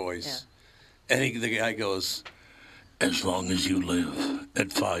letter. hear the voice. Yeah. And the guy goes, "As long as you live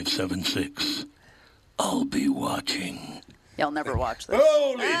at 576, I'll be watching." You'll never watch this.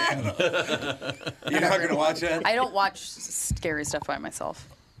 Holy Hannah. You're not going to watch that? I don't watch scary stuff by myself.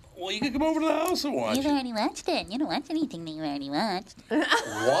 Well, you can come over to the house and watch You've it. already watched it. You don't watch anything that you already watched.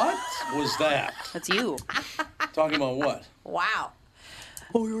 What was that? That's you. Talking about what? Wow.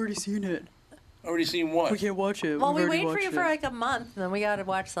 Oh, we already seen it. Already seen what? We can't watch it. Well, we wait for you for like a month, and then we got to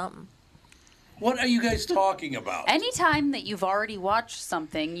watch something. What are you guys talking about? Anytime that you've already watched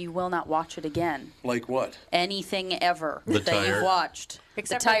something, you will not watch it again. Like what? Anything ever The that Tire. you've watched.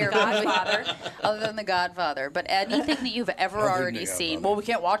 Except the for The Tire Godfather. movie, other than The Godfather. But anything that you've ever Other than already The seen. Godfather. Well, we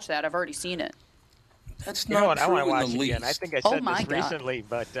can't watch that. I've already seen it. That's You know not what? I true want to in watch the it again. I least. think I Oh said my this God. recently,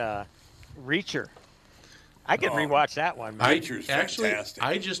 but Reacher. I could rewatch that one. Man. Reacher's Actually, fantastic.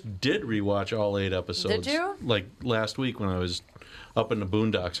 I just did rewatch all 8 episodes. Did you? Like last week when I was up in the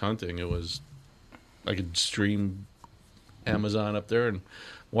boondocks hunting, I could stream Amazon up there and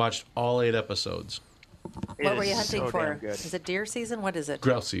watched all 8 episodes. What were you hunting for? Is it deer season? What is it?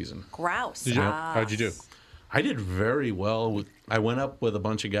 Grouse season. Grouse. How'd you do? I did very well. I went up with a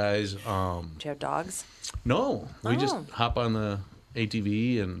bunch of guys. Do you have dogs? No, we just hop on the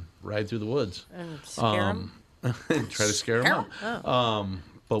ATV and ride through the woods. And scare them? Try to scare them up.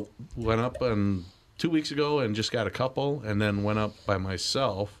 But went up 2 weeks ago and just got a couple, and then went up by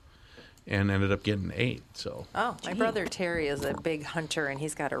myself and ended up getting 8. So. Oh, my brother Terry is a big hunter, and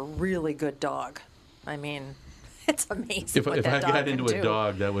he's got a really good dog. I mean, it's amazing. If I got into a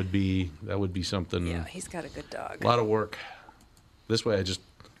dog, that would be something. Yeah, he's got a good dog. A lot of work. This way, I just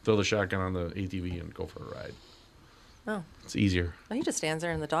throw the shotgun on the ATV and go for a ride. Oh. It's easier. Well, he just stands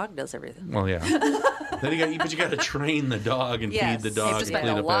there and the dog does everything. Well, yeah. Then you got to train the dog and feed the dog and clean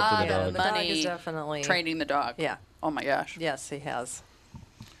up after the dog. The dog is definitely training the dog. Yeah. Oh my gosh. Yes, he has.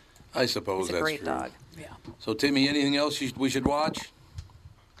 I suppose He's that's a great true. dog. Yeah. So, Timmy, anything else we should watch?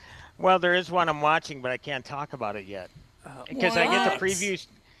 Well, there is one I'm watching, but I can't talk about it yet because I get the previews.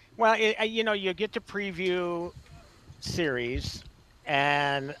 Well, you get to preview series,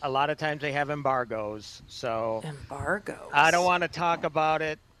 and a lot of times they have embargoes. So embargoes. I don't want to talk about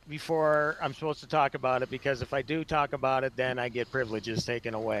it before I'm supposed to talk about it, because if I do talk about it, then I get privileges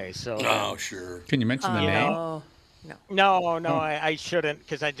taken away. So. Oh, sure. Can you mention the name? No, I shouldn't,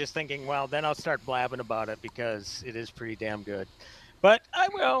 because I'm just thinking, well, then I'll start blabbing about it because it is pretty damn good. But I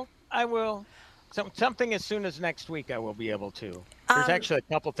will. Something as soon as next week I will be able to. There's actually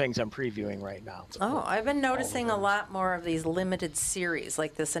a couple things I'm previewing right now. Oh, I've been noticing a lot more of these limited series,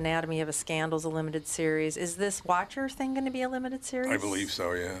 like this Anatomy of a Scandal is a limited series. Is this Watcher thing going to be a limited series? I believe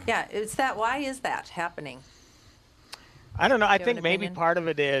so, yeah. Yeah, why is that happening? I don't know. I think maybe part of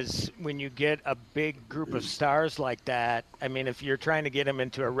it is when you get a big group of stars like that. I mean, if you're trying to get them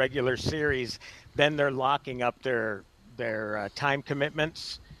into a regular series, then they're locking up their time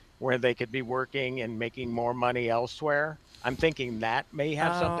commitments where they could be working and making more money elsewhere. I'm thinking that may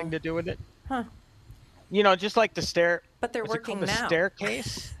have something to do with it. Huh. Just like the stair. But they're working now. The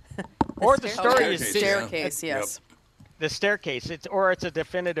staircase? Or the story is staircase, yes. The staircase. It's a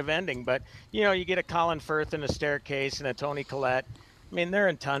definitive ending, but you get a Colin Firth in a Staircase and a Toni Collette. I mean, they're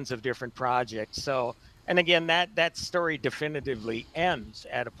in tons of different projects. So, and again, that story definitively ends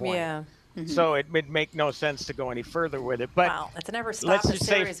at a point. Yeah. Mm-hmm. So it would make no sense to go any further with it. But wow, it's never stopped a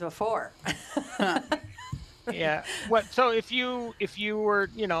series before. Yeah. So if you were,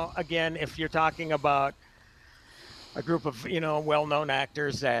 again, if you're talking about a group of, well-known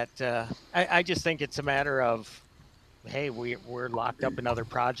actors that I just think it's a matter of, hey, we're locked up in other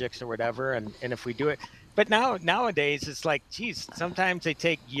projects or whatever, and if we do it. But nowadays it's like, geez, sometimes they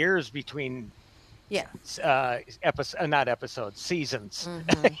take years between seasons.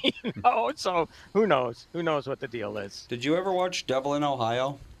 Mm-hmm. So who knows what the deal is. Did you ever watch Devil in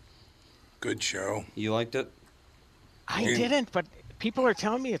Ohio? Good show. You liked it? I didn't, but people are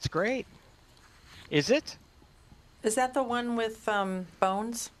telling me it's great. Is it? Is that the one with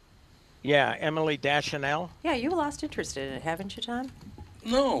Bones? Yeah, Emily Deschanel. Yeah, you lost interest in it, haven't you, Tom?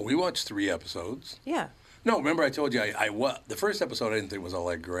 No, we watched 3 episodes. Yeah. No, remember I told you the first episode I didn't think was all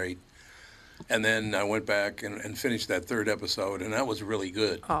that great. And then I went back and finished that 3rd episode, and that was really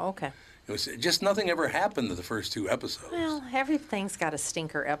good. Oh, okay. It was just nothing ever happened to the first 2 episodes. Well, everything's got a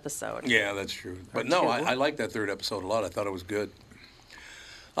stinker episode. Yeah, that's true. But no, I liked that 3rd episode a lot. I thought it was good.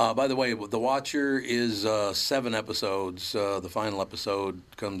 By the way, The Watcher is 7 episodes. The final episode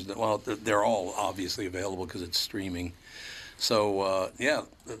comes... Well, they're all obviously available because it's streaming. So,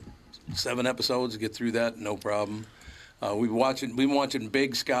 7 episodes, get through that, no problem. We've been watching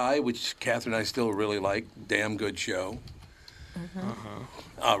Big Sky, which Catherine and I still really like. Damn good show.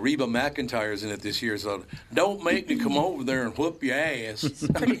 Mm-hmm. Reba McEntire's in it this year, so don't make me come over there and whoop your ass. She's a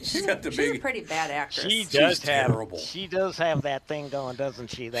pretty bad actress. She's terrible. She does have that thing going, doesn't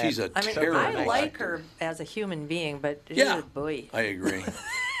she? She's a terrible I like actor. her as a human being, but boy. I agree.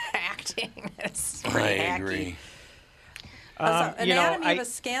 Acting, it's I pretty agree. Anatomy of a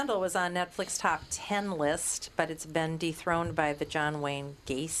Scandal was on Netflix top 10 list, but it's been dethroned by the John Wayne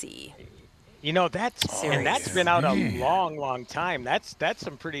Gacy. That's been out a long, long time. That's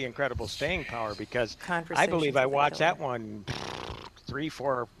some pretty incredible staying power, because I believe I watched that one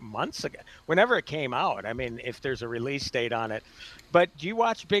 3-4 months ago, whenever it came out. I mean, if there's a release date on it. But do you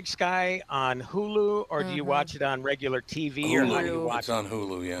watch Big Sky on Hulu, or do you watch it on regular TV? Hulu. Or how do you watch it's on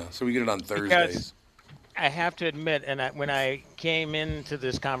Hulu, yeah. So we get it on Thursdays. Because I have to admit, and when I came into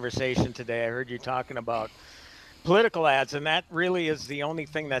this conversation today, I heard you talking about political ads, and that really is the only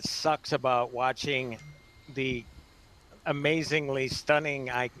thing that sucks about watching the amazingly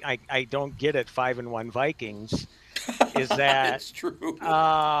stunning, I don't get it, 5-1 Vikings, is that it's true.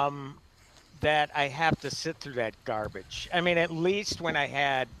 that I have to sit through that garbage. I mean, at least when I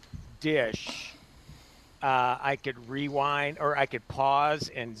had Dish, I could rewind or I could pause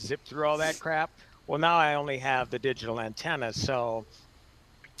and zip through all that crap. Well, now I only have the digital antenna, so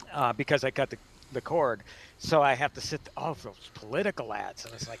because I cut the cord, so I have to sit all those political ads,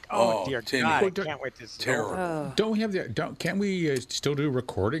 and it's like, dear Timmy. God, I can't wait to see. Terrible. Don't we have can't we still do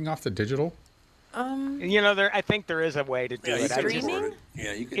recording off the digital? I think there is a way to do it. Streaming?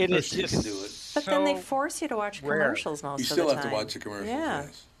 Yeah, you can. It is You just can do it. But then they force you to watch commercials most You of the still time. have to watch the commercials. Yeah.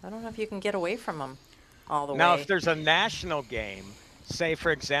 Yes. I don't know if you can get away from them all the Now, way. if there's a national game, say,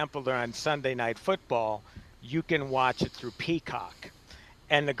 for example, they're on Sunday Night Football, you can watch it through Peacock.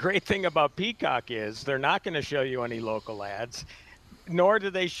 And the great thing about Peacock is they're not going to show you any local ads, nor do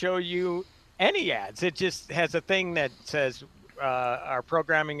they show you any ads. It just has a thing that says our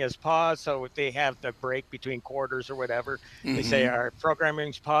programming is paused, so they have the break between quarters or whatever. They say our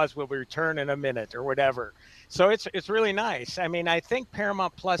programming's paused, we'll return in a minute or whatever. So it's really nice. I mean, I think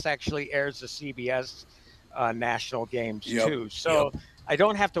Paramount Plus actually airs the CBS national games too. So I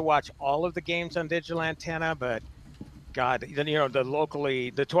don't have to watch all of the games on digital antenna, but God,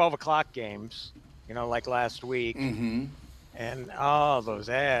 the 12 o'clock games, like last week, and all those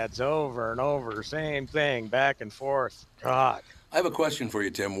ads over and over, same thing, back and forth. God. I have a question for you,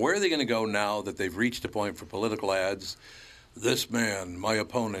 Tim. Where are they going to go now that they've reached a point for political ads? This man, my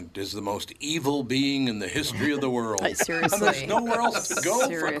opponent, is the most evil being in the history of the world. Seriously. And there's nowhere else to go,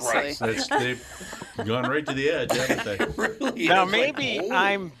 for Christ's sake. They've gone right to the edge, haven't they? Really? Now,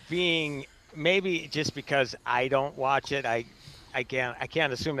 maybe just because I don't watch it, I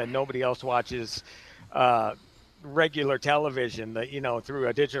can't assume that nobody else watches regular television, through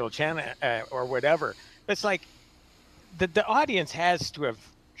a digital channel or whatever. It's like the audience has to have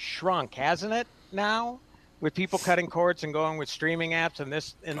shrunk, hasn't it? Now, with people cutting cords and going with streaming apps and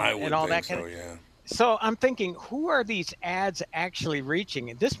all that kind of. Yeah. So I'm thinking, who are these ads actually reaching?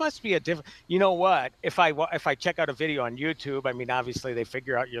 And this must be a different. You know what? If I check out a video on YouTube, I mean, obviously they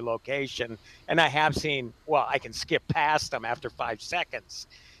figure out your location, and I have seen. Well, I can skip past them after 5 seconds.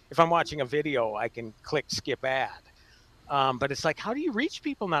 If I'm watching a video, I can click skip ad. But it's like, how do you reach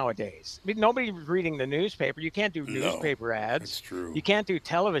people nowadays? I mean, nobody's reading the newspaper. You can't do newspaper ads. That's true. You can't do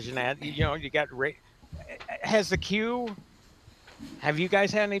television ads. You got. Has the Q? Have you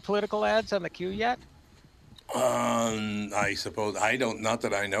guys had any political ads on the Q yet? I suppose I don't. Not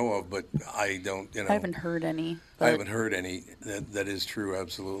that I know of, but I don't. I haven't heard any. I haven't heard any. That is true.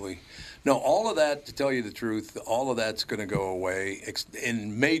 Absolutely. No, all of that. To tell you the truth, all of that's going to go away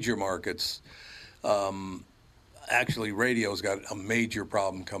in major markets. Actually, radio's got a major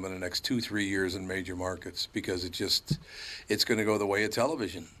problem coming in the next 2-3 years in major markets because it's going to go the way of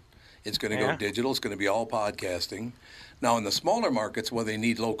television. It's going to go digital. It's going to be all podcasting. Now, in the smaller markets where they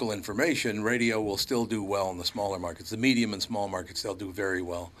need local information, radio will still do well in the smaller markets. The medium and small markets, they'll do very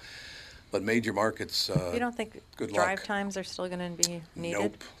well. But major markets, you don't think drive times are still going to be needed?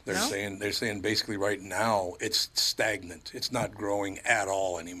 Nope. They're saying basically right now it's stagnant. It's not growing at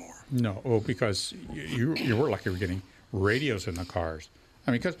all anymore. No, because you were lucky we're getting radios in the cars.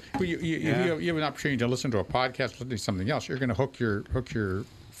 I mean, because you have an opportunity to listen to a podcast, listen to something else. You're going to hook your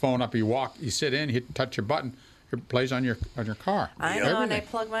phone up. You sit in, touch your button. It plays on your car. I know, and I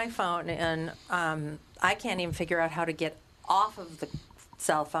plug my phone, and I can't even figure out how to get off of the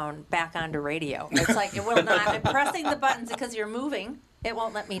cell phone back onto radio. It's like it will not. I'm pressing the buttons because you're moving. It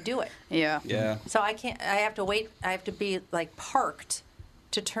won't let me do it. Yeah. So I can't. I have to wait. I have to be like parked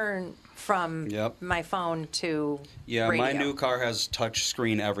to turn from my phone to radio. My new car has touch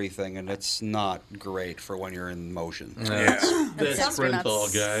screen everything, and it's not great for when you're in motion. That's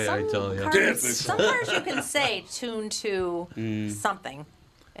Sprinthal guy, I tell you. Some cars you can say tune to something,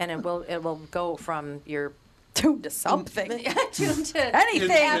 and it will go from your tune to something, tune to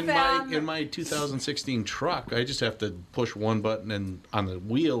anything. In my 2016 truck, I just have to push one button on the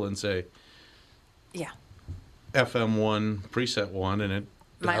wheel and say, FM 1, preset 1, and it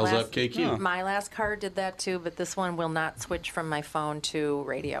dials up KQ. My last car did that too, but this one will not switch from my phone to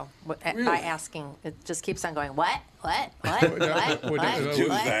radio by asking. It just keeps on going, what? I don't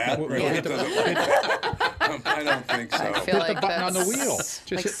think so. I feel hit the button on the wheel. Just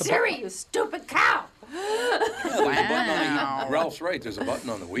hit the Siri, you stupid cow. Ralph's right. There's a button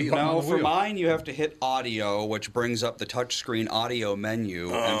on the wheel. Now, for mine, you have to hit audio, which brings up the touchscreen audio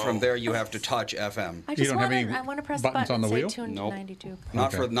menu, and from there you have to touch FM. I want to press the button on the and wheel? say tune to 92.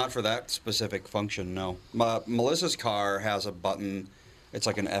 Not for that specific function. No. Melissa's car has a button It's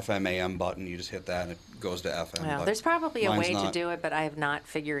like an FM AM button. You just hit that and it goes to FM. Well, but there's probably a way mine's to do it, but I have not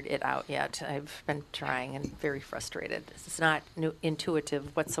figured it out yet. I've been trying and very frustrated. It's not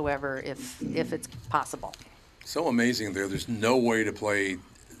intuitive whatsoever if it's possible. So amazing there. There's no way to play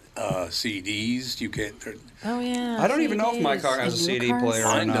CDs. You can't. Oh yeah. I don't even know if my car has a CD player.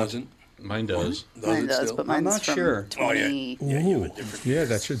 Mine or not. doesn't. Mine does. Mine does, still? but mine's I'm not from sure. 20. Yeah,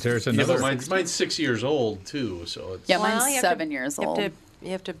 that's there's Yeah, another. but mine's 6 years old too, so it's Yeah, Well, mine's you have to- 7 years old.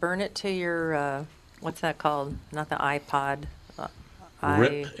 You have to burn it to your what's that called? Not the iPod.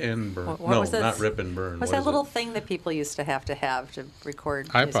 rip and burn. What No, was that? not rip and burn. What's What that is little it? thing that people used to have to record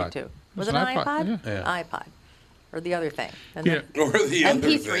iPod. music to? Was It's it an an iPod? Yeah. iPod. Or the other thing. And Yeah. then- Or the other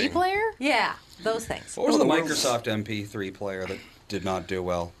MP3 thing. player? yeah, those things. What was the Microsoft MP3 player that did not do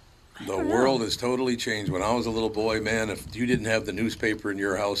well? The world has totally changed. When I was a little boy, man, if you didn't have the newspaper in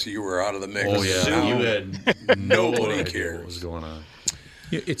your house, you were out of the mix. Oh yeah, Now, you had nobody idea cares. what was going on.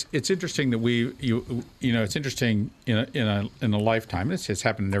 Yeah, it's interesting that it's interesting in a lifetime. It's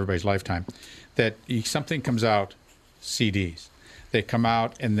happened in everybody's lifetime that something comes out, CDs. They come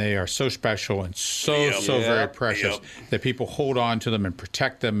out and they are so special and so very precious that people hold on to them and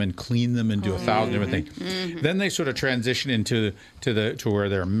protect them and clean them and do 1,000 different things. Mm-hmm. Then they sort of transition into to where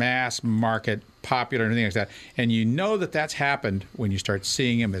they're mass market, popular, and everything like that. And you know that's happened when you start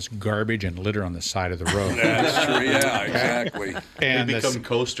seeing them as garbage and litter on the side of the road. That's true. Yeah, exactly. And They become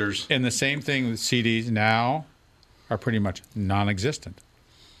coasters. And the same thing with CDs now are pretty much non-existent.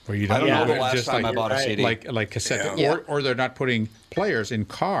 Where you I don't know the last just time I bought a CD. like cassette, Yeah. or they're not putting players in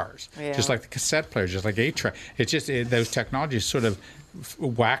cars, just like the cassette players, just like 8-track. It's just those technologies sort of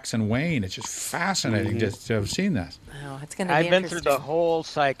wax and wane. It's just fascinating just to have seen that. Oh, it's going to be I've been interesting. through the whole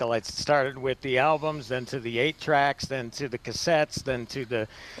cycle. It started with the albums, then to the 8-tracks, then to the cassettes, then to the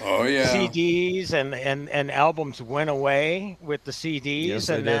CDs, and albums went away with the CDs, Yes,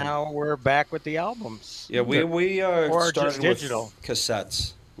 and they did. now we're back with the albums. Yeah, we Or started just digital. with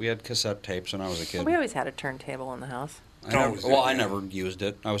cassettes. We had cassette tapes when I was a kid. We always had a turntable in the house. I never used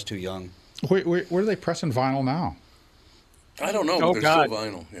it. I was too young. Where are they pressing vinyl now? I don't know, Oh, but God. there's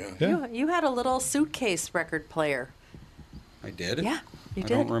still vinyl. Yeah. You had a little suitcase record player. I did? Yeah, you I did.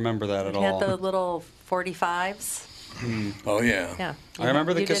 don't remember that at You all. had the little 45s. Oh yeah. Yeah. I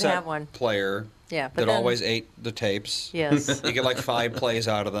remember the you did cassette have one. player Yeah, but that then- always ate the tapes. Yes. You get like 5 plays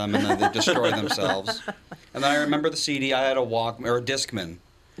out of them, and then they destroy themselves. And then I remember the CD. I had a Walkman or a Discman.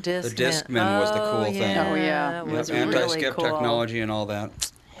 The Discman was the cool thing. Oh, yeah. It Yep, was anti-skip really cool. technology and all that.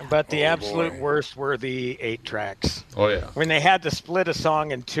 But the Oh, absolute boy. worst were the 8-tracks. Oh yeah. When they had to split a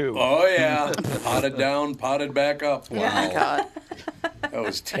song in two. Oh yeah. Potted down, potted back up. Wow. Oh, God. That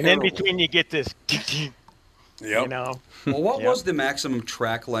was And terrible. in between you get this, Yep. you know. Well, what Yep. was the maximum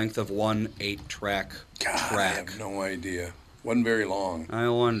track length of one 8-track God, I track? have no idea. Wasn't very long. I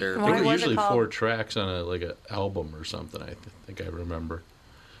wonder. Why There were was it usually called- 4 tracks on like an album or something. I think I remember.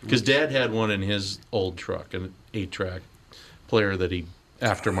 Because Dad had one in his old truck, an 8-track player that he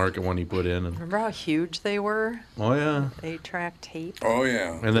aftermarket one he put in. And, Remember how huge they were? oh yeah. 8-track tape. Oh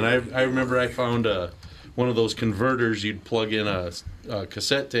yeah. And then I remember I found one of those converters. You'd plug in a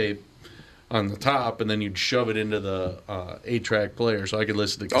cassette tape on the top, and then you'd shove it into the 8-track player, so I could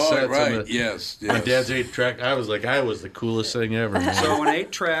listen to cassettes. Oh right. on the, Yes. My Yes. dad's 8-track. I was the coolest thing ever. Man. So an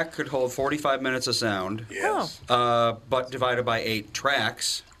 8-track could hold 45 minutes of sound, Yes. but divided by 8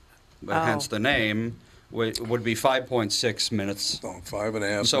 tracks, hence the name, would be 5.6 minutes. Oh,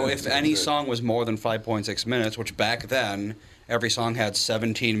 5.5. So minutes, if any that's it. song was more than 5.6 minutes, which back then every song had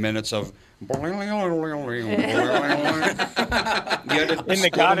 17 minutes of. In the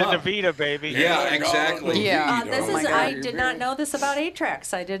God of Davida, baby. Yeah, exactly. Yeah. This Oh, is. my I God. did not know this about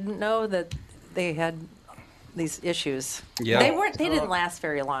 8-tracks. I didn't know that they had these issues. Yeah. They didn't last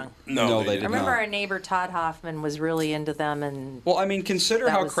very long. No, they I did remember not. our neighbor Todd Hoffman was really into them, and Well, I mean, consider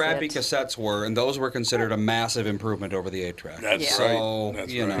That how was crappy it. cassettes were, and those were considered a massive improvement over the 8-track. That's so, right.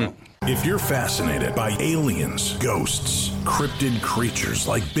 That's you right. know. If you're fascinated by aliens, ghosts, cryptid creatures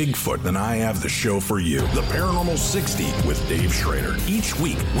like Bigfoot, then I have the show for you. The Paranormal 60 with Dave Schrader. Each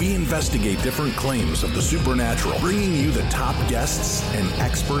week, we investigate different claims of the supernatural, bringing you the top guests and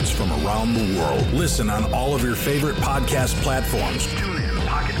experts from around the world. Listen on all of your favorite podcast platforms. Tune in,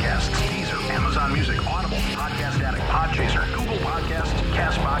 Pocket Casts, Deezer, Amazon Music, Audible, Podcast Addict, Podchaser, Google Podcasts,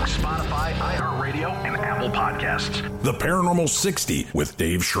 CastBox, Spotify, iHeartRadio, and Apple Podcasts. The Paranormal 60 with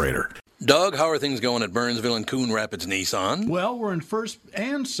Dave Schrader. Doug, how are things going at Burnsville and Coon Rapids Nissan? Well, we're in first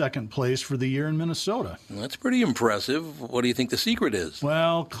and second place for the year in Minnesota. Well, that's pretty impressive. What do you think the secret is?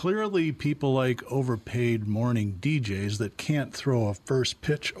 Well, clearly people like overpaid morning DJs that can't throw a first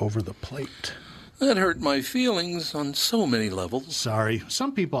pitch over the plate. That hurt my feelings on so many levels. Sorry.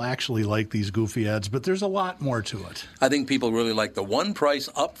 Some people actually like these goofy ads, but there's a lot more to it. I think people really like the one price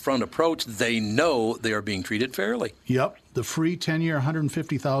upfront approach. They know they are being treated fairly. Yep. The free 10-year,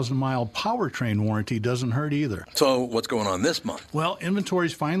 150,000-mile powertrain warranty doesn't hurt either. So what's going on this month? Well,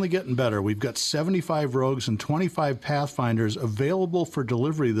 inventory's finally getting better. We've got 75 Rogues and 25 Pathfinders available for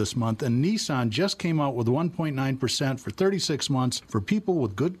delivery this month, and Nissan just came out with 1.9% for 36 months for people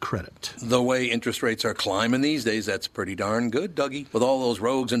with good credit. The way interest rates are climbing these days, that's pretty darn good, Dougie. With all those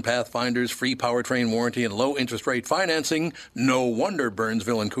Rogues and Pathfinders, free powertrain warranty, and low interest rate financing, no wonder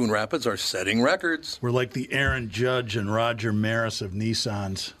Burnsville and Coon Rapids are setting records. We're like the Aaron Judge and Roger Maris of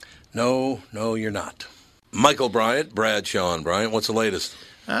Nissans. No, you're not. Michael Bryant, Bradshaw and Bryant, what's the latest?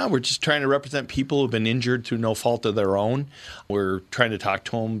 We're just trying to represent people who've been injured through no fault of their own. We're trying to talk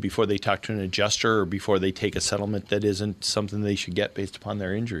to them before they talk to an adjuster or before they take a settlement that isn't something they should get based upon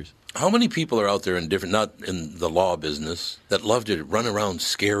their injuries. How many people are out there in different, not in the law business, that love to run around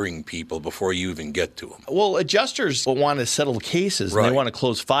scaring people before you even get to them? Well, adjusters want to settle cases, Right. and they want to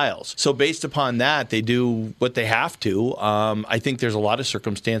close files. So based upon that, they do what they have to. I think there's a lot of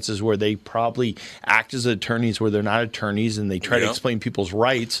circumstances where they probably act as attorneys where they're not attorneys, and they try to explain people's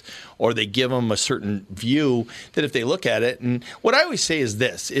rights, or they give them a certain view that if they look at it, and what I always say is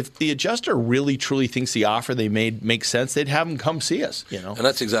this, if the adjuster really truly thinks the offer they made makes sense, they'd have them come see us, you know. And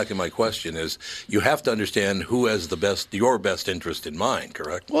that's exactly my question is, you have to understand who has your best interest in mind,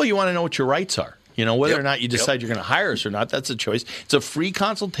 correct? Well, you want to know what your rights are. You know, whether or not you decide you're going to hire us or not, that's a choice. It's a free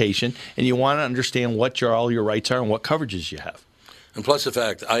consultation, and you want to understand what all your rights are and what coverages you have. And plus the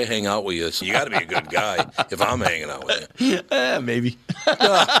fact I hang out with you, so you got to be a good guy if I'm hanging out with you. Maybe.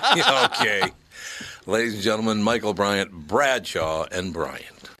 Okay. Ladies and gentlemen, Michael Bryant, Bradshaw and Bryant.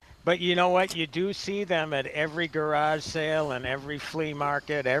 But you know what? You do see them at every garage sale and every flea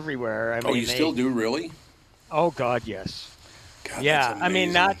market, everywhere. I mean, you still do, really? Oh, God, yes. God, yeah, I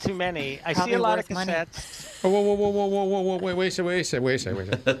mean, not too many. I see a lot of cassettes. Whoa, wait a second.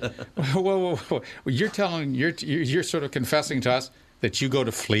 Whoa. You're sort of confessing to us that you go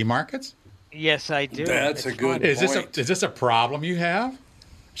to flea markets? Yes, I do. That's a good point. Is this a problem you have?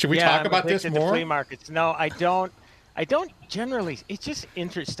 Should we talk about this more? Flea markets. No, I don't generally. It's just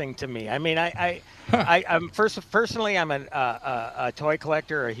interesting to me. I mean, I'm personally, I'm a toy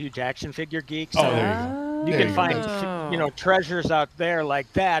collector, a huge action figure geek. So you can find treasures out there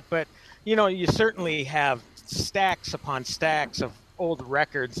like that. But you certainly have stacks upon stacks of old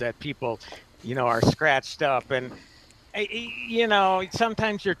records that people, are scratched up. And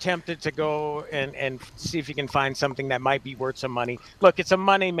sometimes you're tempted to go and see if you can find something that might be worth some money. Look, it's a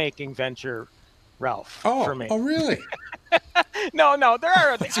money-making venture, Ralph, for me. Oh, really? No, there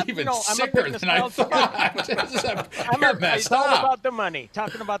are. It's even sicker than I thought. It's all about the money.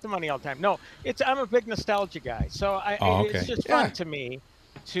 Talking about the money all the time. No, I'm a big nostalgia guy, so it's just fun to me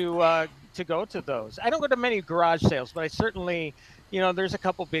to go to those. I don't go to many garage sales, but I certainly, there's a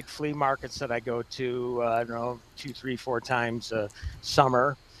couple big flea markets that I go to. I don't know, 2, 3, 4 times a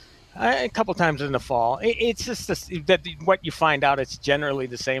summer. A couple times in the fall. It's just that what you find out, it's generally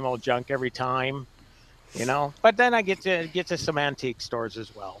the same old junk every time, But then I get to some antique stores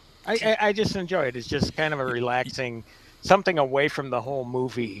as well. I just enjoy it. It's just kind of a relaxing, something away from the whole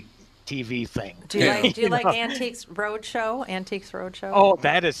movie TV thing. Do you like Antiques Roadshow? Antiques Roadshow? Oh,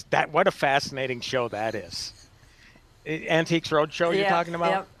 what a fascinating show that is. Antiques Roadshow you're talking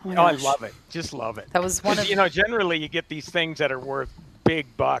about? Yep. Oh, I love it. Just love it. That was one of generally you get these things that are worth big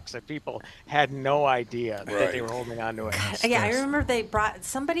bucks that people had no idea that they were holding on to it. Yeah, I remember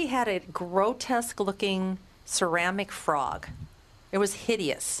somebody had a grotesque looking ceramic frog. It was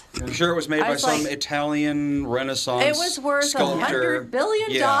hideous. I'm sure it was made by some Italian Renaissance It was worth sculptor. $100 billion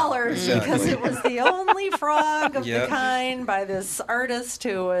because it was the only frog of the kind by this artist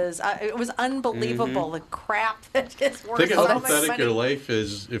who was. It was unbelievable the crap that is worth Think so how much pathetic money. your life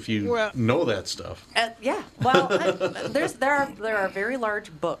is if you know that stuff. Yeah, well, there are very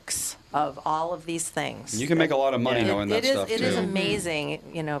large books of all of these things. You can make a lot of money knowing that stuff, It too. is amazing,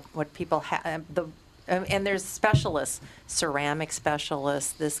 what people have. And there's specialists, ceramic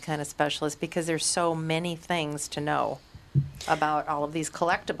specialists, this kind of specialists, because there's so many things to know about all of these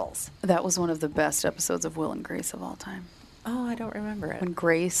collectibles. That was one of the best episodes of Will and Grace of all time. Oh, I don't remember it. When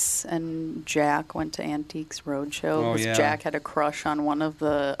Grace and Jack went to Antiques Roadshow, Jack had a crush on one of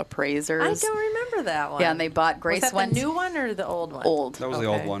the appraisers. I don't remember that one. Yeah, and they bought Grace. Was that the new one or the old one? Old. That was the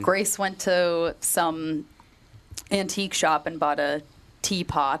old one. Grace went to some antique shop and bought a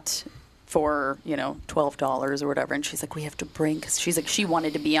teapot for, $12 or whatever. And she's like, we have to bring, because she's like, she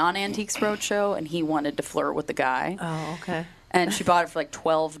wanted to be on Antiques Roadshow and he wanted to flirt with the guy. Oh, okay. And she bought it for like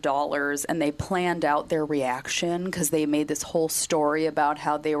 $12, and they planned out their reaction because they made this whole story about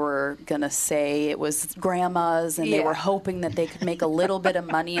how they were going to say it was grandma's, and they were hoping that they could make a little bit of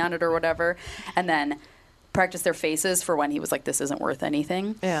money on it or whatever, and then practice their faces for when he was like, this isn't worth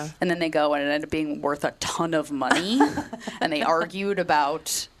anything. Yeah. And then they go, and it ended up being worth a ton of money, and they argued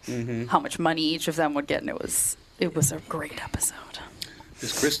about how much money each of them would get, and it was a great episode.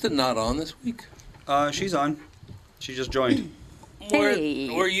 Is Kristen not on this week? She's on. She just joined.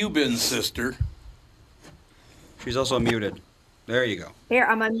 Where you been, sister? She's also muted. There you go. Here,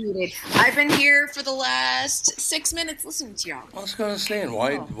 I'm unmuted. I've been here for the last 6 minutes listening to y'all. I was going to say,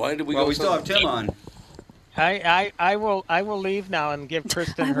 why did we go? We still have Tim on. I will leave now and give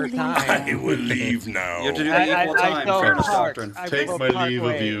Kristen her time. I will leave now. You have to do that equal time, fairness doctrine. Take my leave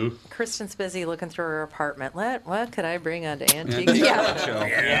of you. Kristen's busy looking through her apartment. What could I bring onto Antique? Yeah. Do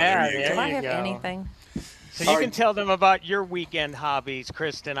I have anything? So you can tell them about your weekend hobbies,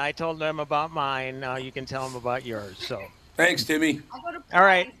 Kristen. I told them about mine. Now you can tell them about yours. So thanks, Timmy. All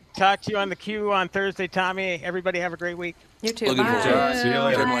right. Talk to you on the queue on Thursday, Tommy. Everybody have a great week. You too. Looking forward to it. See you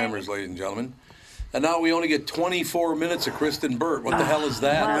later. Tim Lammers, ladies and gentlemen. And now we only get 24 minutes of Kristen Burt. What the hell is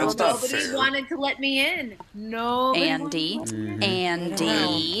that? Well, That's not nobody fair. wanted to let me in. No. Andy.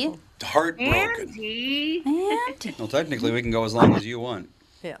 Heartbroken. Andy. Well, technically, we can go as long as you want.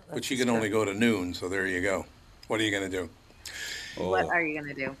 Yeah. But you can only go to noon, so there you go. What are you going to do? What are you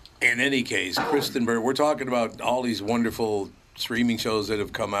going to do? In any case, Kristen Burt, we're talking about all these wonderful streaming shows that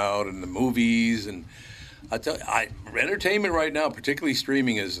have come out and the movies. And I tell you, entertainment right now, particularly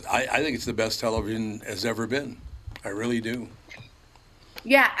streaming, I think it's the best television has ever been. I really do.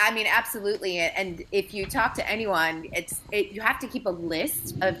 Yeah, I mean, absolutely. And if you talk to anyone, you have to keep a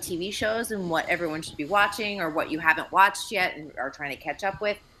list of TV shows and what everyone should be watching or what you haven't watched yet and are trying to catch up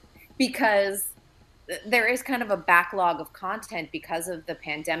with, because there is kind of a backlog of content because of the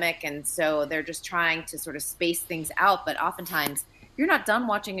pandemic. And so they're just trying to sort of space things out. But oftentimes you're not done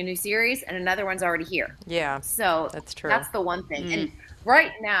watching a new series and another one's already here. Yeah. So that's true. That's the one thing. Mm. And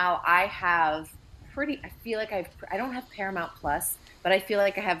right now I feel like I don't have Paramount Plus, but I feel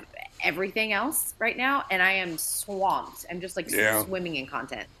like I have everything else right now, and I am swamped. I'm just like swimming in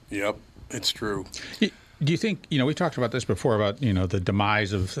content. Yep, it's true. Do you think, we talked about this before about, the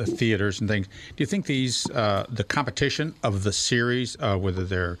demise of theaters and things. Do you think the competition of the series, whether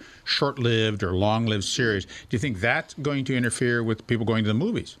they're short-lived or long-lived series, do you think that's going to interfere with people going to the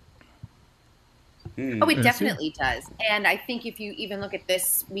movies? Oh, it definitely does. And I think if you even look at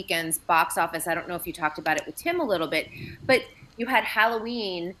this weekend's box office, I don't know if you talked about it with Tim a little bit, but you had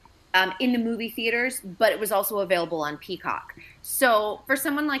Halloween in the movie theaters, but it was also available on Peacock. So for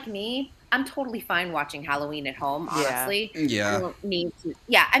someone like me, I'm totally fine watching Halloween at home, honestly. Yeah. I don't need to.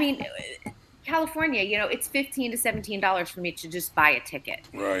 Yeah, I mean, California, it's $15 to $17 for me to just buy a ticket.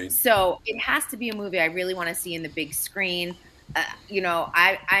 Right. So it has to be a movie I really want to see in the big screen.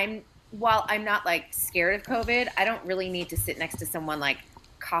 While I'm not like scared of COVID, I don't really need to sit next to someone like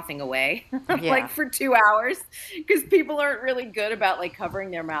coughing away like for 2 hours, because people aren't really good about like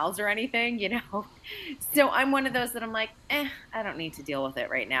covering their mouths or anything, So I'm one of those that I'm like, I don't need to deal with it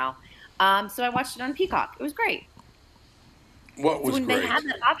right now. So I watched it on Peacock. It was great. What was when great? They have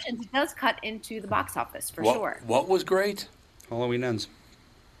that option, it does cut into the box office for sure. What was great? Halloween Ends.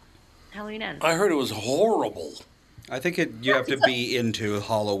 Halloween Ends. I heard it was horrible. I think you have to be into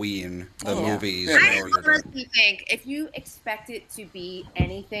Halloween, the movies. I honestly think if you expect it to be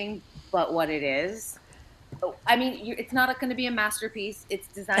anything but what it is, I mean, it's not going to be a masterpiece. It's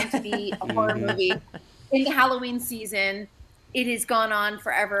designed to be a horror movie in the Halloween season. It has gone on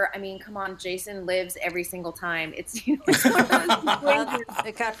forever. I mean, come on, Jason lives every single time. It's it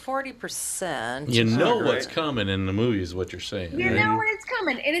got 40%. You know what's coming in the movie is what you're saying. You know when it's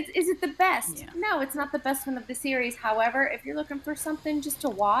coming. And is it the best? Yeah. No, it's not the best one of the series. However, if you're looking for something just to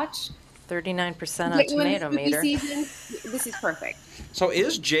watch, 39% on Tomato Meter. Season, this is perfect. So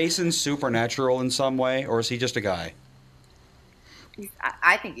is Jason supernatural in some way, or is he just a guy?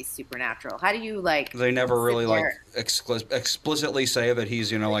 I think he's supernatural. How do you like? They never really like explicitly say that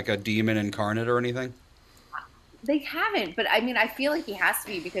he's like a demon incarnate or anything. They haven't, but I mean, I feel like he has to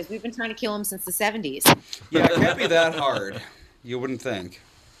be because we've been trying to kill him since the 70s. Yeah, it can't be that hard. You wouldn't think.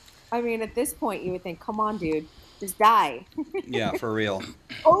 I mean, at this point, you would think, "Come on, dude, just die." Yeah, for real.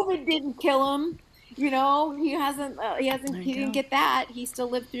 COVID didn't kill him. He hasn't. He didn't get that. He still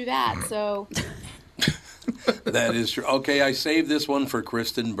lived through that. So. That is true. Okay, I saved this one for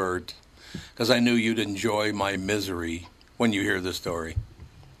Kristen Burt because I knew you'd enjoy my misery when you hear the story.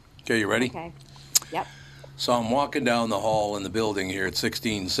 Okay, you ready? Okay. Yep. So I'm walking down the hall in the building here at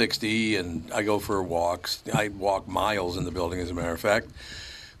 1660, and I go for walks. I walk miles in the building, as a matter of fact.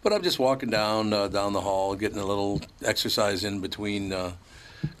 But I'm just walking down the hall, getting a little exercise in between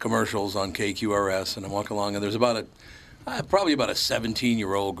commercials on KQRS, and I'm walking along, and there's probably about a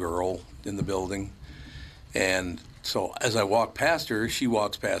 17-year-old girl in the building. And so as I walk past her, she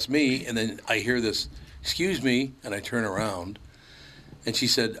walks past me, and then I hear this, "Excuse me," and I turn around, and she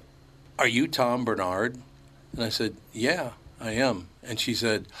said, "Are you Tom Bernard?" And I said, "Yeah, I am." And she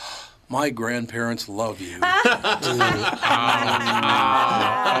said, "My grandparents love you."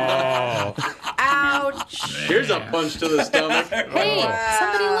 Ouch. Here's a punch to the stomach. Hey,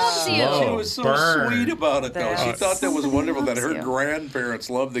 somebody loves you. She was so sweet about it, though. She That's- thought that was wonderful that her Loves you. grandparents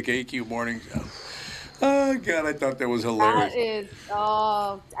loved the KQ morning show. Oh, God, I thought that was hilarious. That is,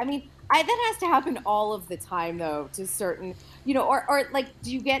 I mean, that has to happen all of the time, though, to certain, or like,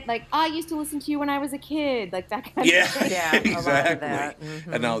 do you get like, I used to listen to you when I was a kid, like that kind Yeah, of thing. Yeah, a lot of exactly. that.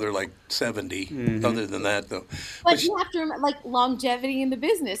 And now they're like 70. Other than that, though. But you have to remember, like, longevity in the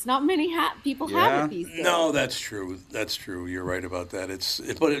business. Not many people have it these days. No, that's true. That's true. You're right about that.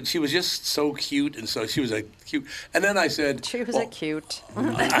 She was just so cute, and so she was a cute. And then I said, She was a cute.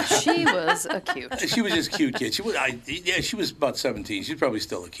 She was a cute. She was just a cute kid. She was about 17. She's probably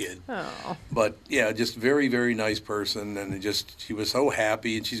still a kid. Oh. But yeah, just very, very nice person, and she was so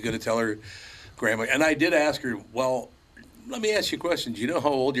happy, and she's going to tell her grandma. And I did ask her, well, let me ask you a question. Do you know how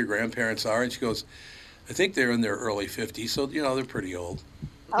old your grandparents are? And she goes, I think they're in their early 50s, so they're pretty old.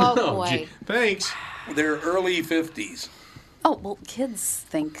 Oh, boy. Thanks. They're early 50s. Oh, well, kids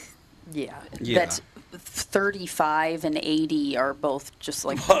think, that 35 and 80 are both just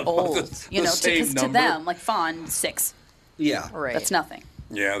like old. same To them, like Fawn, 6. Yeah. Right. That's nothing.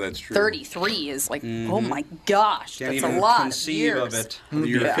 Yeah, that's true. 33 is like, oh my gosh, Can't that's even a lot conceive of of years. it. You're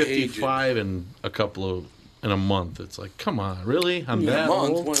You're aged. 55 in a month. It's like, come on, really? I'm In a that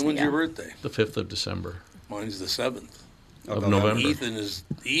month. old? When's your birthday? The 5th of December. Mine's the 7th. Of November. Ethan's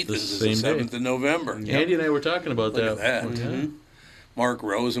is the same 7th day. of November. Andy and I were talking about Look that. at that. Mark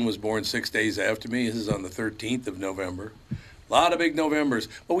Rosen was born 6 days after me. This is on the 13th of November. A lot of big Novembers.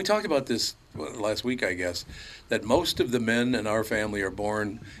 Well, we talked about this last week, I guess, that most of the men in our family are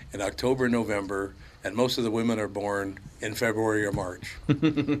born in October, November, and most of the women are born in February or March.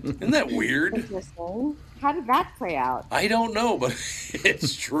 Isn't that weird? Interesting. How did that play out? I don't know, but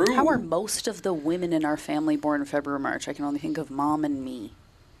it's true. How are most of the women in our family born in February or March? I can only think of Mom and me.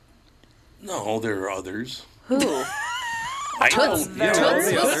 No, there are others. Who? I don't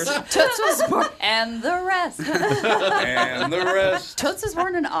Toots was born, and the rest. And the rest. Toots was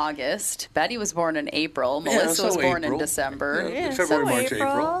born in August. Betty was born in April. Yeah, Melissa was so born April. in December. Yeah, February, March,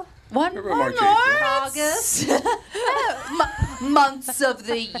 April. One February, more March, April. August. Months of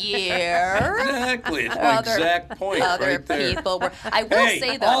the year. Exactly. It's my exact point Other right there. people were. I will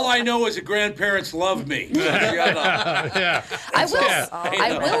say though. all I know is that grandparents love me. Shut up. Yeah.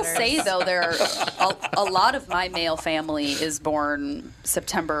 I will say though, there are a lot of my male family is born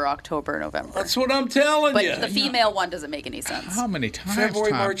September, October, November. That's what I'm telling But you. the female one doesn't make any sense. How many times? February,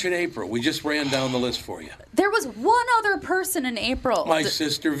 Tom? March, and April. We just ran down the list for you. There was one other person in April. My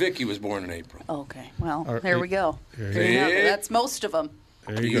sister Vicky was born in April. Okay, well, Or there we go. there There you have it. you- That's most of them.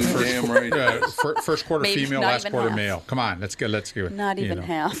 There you go. You're damn right. First quarter Maybe female, not last even quarter half. male. Come on, let's go. Not even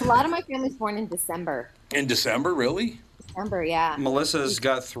half. A lot of my family's born in December. In December, really? December, yeah. Melissa's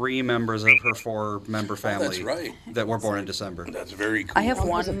got 3 members of her 4-member family that's right. that were born in December. That's very cool. I have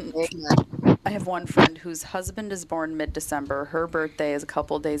one friend whose husband is born mid-December. Her birthday is a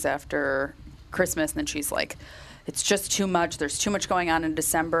couple days after Christmas, and then she's like, it's just too much. There's too much going on in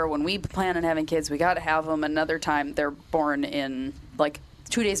December. When we plan on having kids, we got to have them. Another time, they're born in like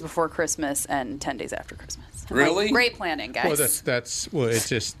 2 days before Christmas and 10 days after Christmas. I'm like, Really? great planning, guys. Well, it's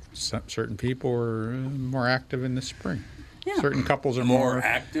just certain people are more active in the spring. Yeah. Certain couples are More more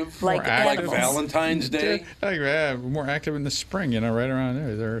active? Like animals. Valentine's Day? more active in the spring. Right around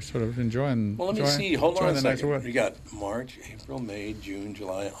there. They're sort of enjoying. Well, let me see. Hold on a the nice second. weather. You got March, April, May, June,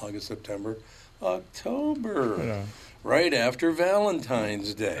 July, August, September, October. Right after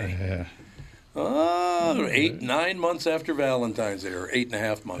Valentine's Day. Yeah. Oh, 9 months after Valentine's Day, or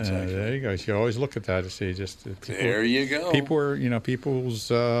 8.5 months, actually. There you go. You always look at that to see just. There you go. People are, people's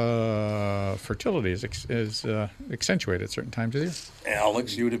fertility is accentuated at certain times of the year.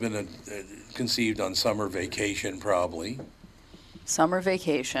 Alex, you would have been conceived on summer vacation, probably. Summer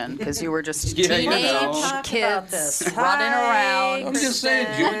vacation, because you were just Yeah, you teenage know. kids running around. I'm just saying,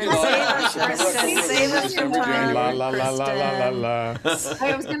 June, La la la la la la la.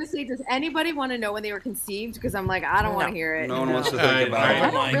 I was going to say, does anybody want to know when they were conceived? Because I'm like, I don't want to hear it. No one wants to think about it.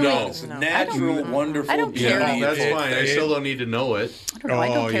 Oh my goodness. Natural, wonderful I don't care beauty. about That's fine. I still don't need to know it. I don't know. I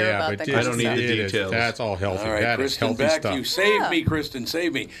don't care about that. I don't need the it is- details. That's all healthy. All right, That is Kristen, healthy back stuff. to you. Save me, Kristen,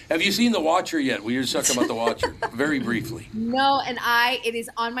 save me. Have you seen The Watcher yet? We were just talking about The Watcher very briefly. No, and it is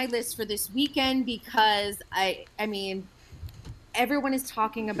on my list for this weekend because I mean, everyone is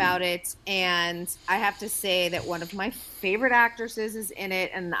talking about it, and I have to say that one of my favorite actresses is in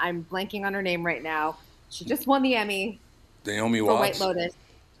it, and I'm blanking on her name right now. She just won the Emmy Naomi for Watts. White Lotus.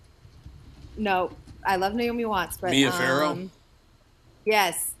 No, I love Naomi Watts, but Mia Farrow?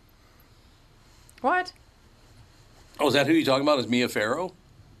 Yes. What? Oh, is that who you're talking about? Is Mia Farrow?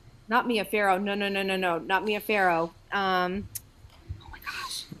 Not Mia Farrow. No, not Mia Farrow. Oh my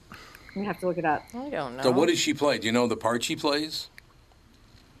gosh, I'm gonna have to look it up. I don't know. So what does she play? Do you know the part she plays?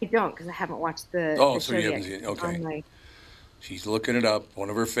 I don't, because I haven't watched the. Oh, the so show you haven't yet. seen it. Okay. On my- She's looking it up. One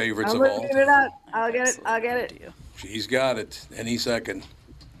of her favorites I'm of all looking it time. up. I'll get it. She's got it any second.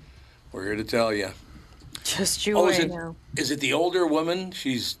 We're here to tell you. Just you Oh, wait. is it the older woman?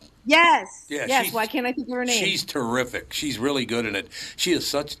 She's Yes. Yeah, Yes. she's- Why can't I think of her name? She's terrific. She's really good in it. She is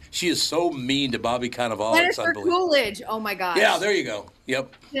so mean to Bobby Cannavale. It's Jennifer unbelievable. Coolidge. Oh my gosh. Yeah, there you go.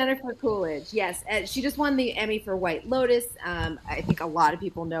 Yep. Jennifer Coolidge. Yes, she just won the Emmy for White Lotus. I think a lot of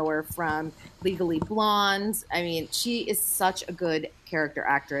people know her from Legally Blonde. I mean, she is such a good character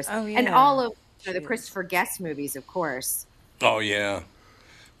actress. Oh, yeah. And all of the Christopher Guest movies, of course. Oh yeah.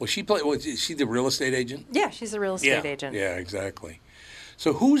 Well, is she the real estate agent? Yeah, she's a real estate agent. Yeah, exactly.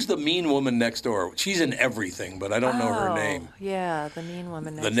 So who's the mean woman next door? She's in everything, but I don't know her name. Yeah, the mean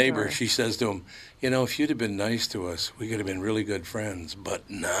woman next The neighbor, door. she says to him, if you'd have been nice to us, we could have been really good friends. But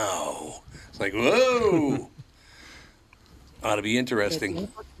now, it's like, whoa. Ought to be interesting.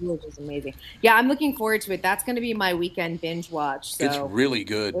 Jennifer Coolidge is amazing. Yeah, I'm looking forward to it. That's going to be my weekend binge watch. So It's really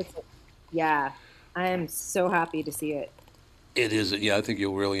good. Yeah, I am so happy to see it. It is. Yeah, I think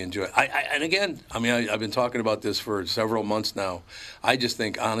you'll really enjoy it. And again, I've been talking about this for several months now. I just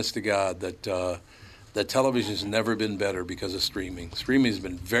think, honest to God, that television's never been better because of streaming. Streaming has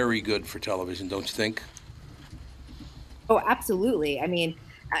been very good for television, don't you think? Oh, absolutely. I mean,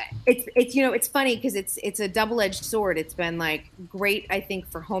 it's funny because it's a double-edged sword. It's been like great, I think,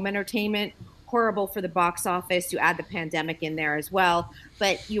 for home entertainment, horrible for the box office. You add the pandemic in there as well,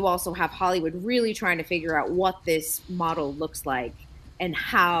 but you also have Hollywood really trying to figure out what this model looks like and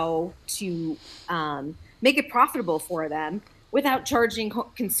how to make it profitable for them without charging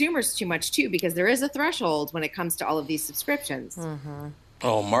consumers too much too, because there is a threshold when it comes to all of these subscriptions. Mm-hmm.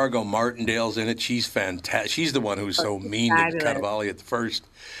 Oh, Margot Martindale's in it. She's fantastic. She's the one who's so mean to Cannavale at the first.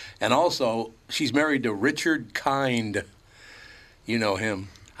 And also, she's married to Richard Kind. You know him.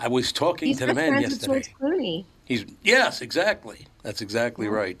 I was talking to the man yesterday. George Clooney. Yes, exactly. That's exactly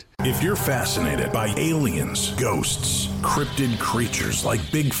right. If you're fascinated by aliens, ghosts, cryptid creatures like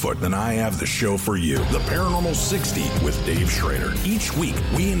Bigfoot, then I have the show for you. The Paranormal 60 with Dave Schrader. Each week,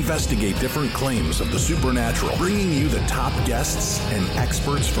 we investigate different claims of the supernatural, bringing you the top guests and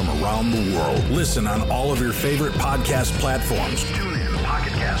experts from around the world. Listen on all of your favorite podcast platforms. Tune in,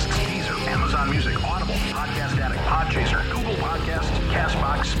 Pocket Casts, Deezer, Amazon Music, Audible, Podcast Addict, Podchaser, Google Podcasts,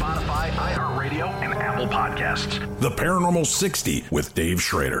 CastBox, Spotify, iHeartRadio, and Apple Podcasts. The Paranormal 60 with Dave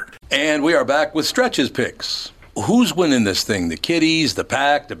Schrader. And we are back with Stretch's picks. Who's winning this thing? The Kitties, the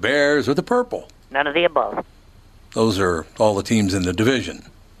Pack, the Bears, or the Purple? None of the above. Those are all the teams in the division.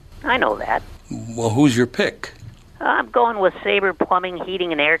 I know that. Well, who's your pick? I'm going with Sabre Plumbing,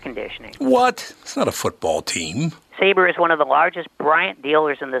 Heating, and Air Conditioning. What? It's not a football team. Sabre is one of the largest Bryant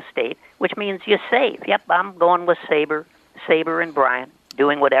dealers in the state, which means you save. Yep, I'm going with Sabre and Bryant,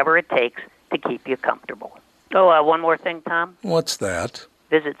 doing whatever it takes to keep you comfortable. Oh, one more thing, Tom. What's that?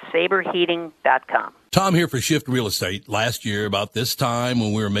 Visit saberheating.com. Tom here for Shift Real Estate. Last year, about this time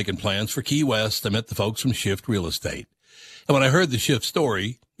when we were making plans for Key West, I met the folks from Shift Real Estate. And when I heard the Shift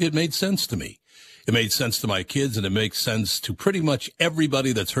story, it made sense to me. It made sense to my kids, and it makes sense to pretty much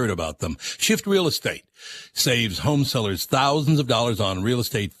everybody that's heard about them. Shift Real Estate saves home sellers thousands of dollars on real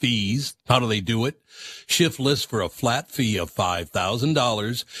estate fees. How do they do it? Shift lists for a flat fee of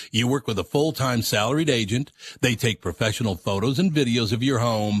 $5,000. You work with a full-time salaried agent. They take professional photos and videos of your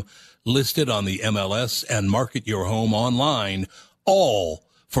home, list it on the MLS, and market your home online, all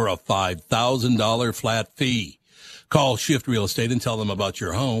for a $5,000 flat fee. Call Shift Real Estate and tell them about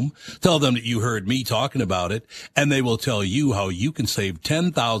your home. Tell them that you heard me talking about it, and they will tell you how you can save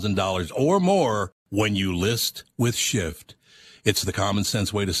 $10,000 or more when you list with Shift. It's the common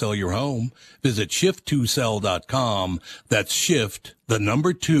sense way to sell your home. Visit shift2sell.com. That's shift, the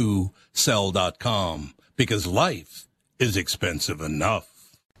number 2, sell.com. Because life is expensive enough.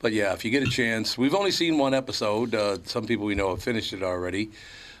 But yeah, if you get a chance, we've only seen one episode. Some people we know have finished it already.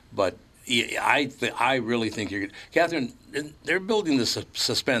 But yeah, I really think you're good. Catherine, they're building the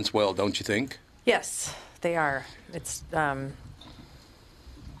suspense well, don't you think? Yes, they are. It's actually,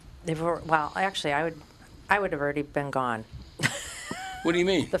 I would have already been gone. What do you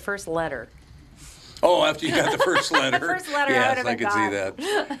mean? The first letter. Oh, after you got the first letter. The first letter, yes, I would have been could gone. see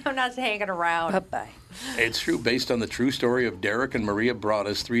that. I'm not hanging around. Bye-bye. It's true. Based on the true story of Derek and Maria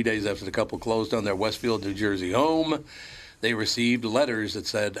Broaddus, 3 days after the couple closed on their Westfield, New Jersey home, they received letters that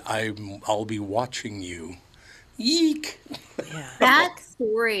said, I'll be watching you. Yeek. Yeah. That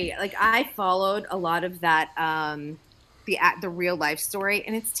story, like I followed a lot of that, the real life story,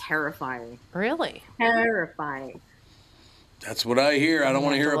 and it's terrifying. Really? Terrifying. That's what I hear. I don't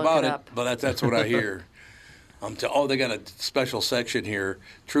want to hear about it, up. but that's what I hear. They got a special section here.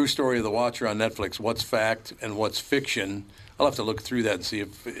 True Story of the Watcher on Netflix. What's fact and what's fiction? I'll have to look through that and see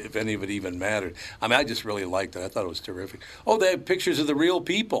if any of it even mattered. I mean, I just really liked it. I thought it was terrific. Oh, they have pictures of the real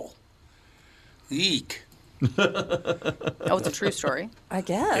people. Eek. Oh, it's a true story. I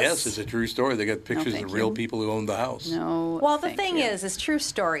guess. Yes, it's a true story. They got pictures of the real people who owned the house. No. Well, the thing is true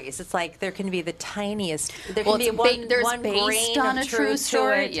stories. It's like there can be the tiniest. There Well, can be there's one based grain on of a true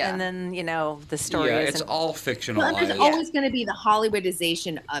story, to it, yeah. and then the story. Yeah, isn't. it's all fictionalized. Well, there's always going to be the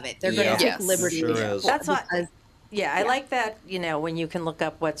Hollywoodization of it. They're going to take Yes. liberty Sure with it. is. That's what. Because- Yeah, I like that. When you can look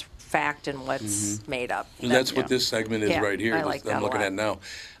up what's fact and what's made up. And that's what this segment is right here. I like that I'm looking a lot. at now.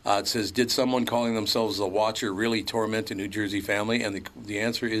 It says, did someone calling themselves the Watcher really torment a New Jersey family? And the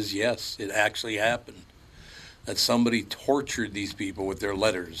answer is yes, it actually happened. That somebody tortured these people with their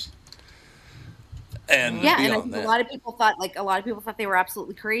letters. And yeah, and I beyond think that, a lot of people thought they were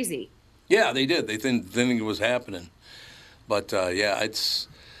absolutely crazy. yeah, they did. They didn't think it was happening. But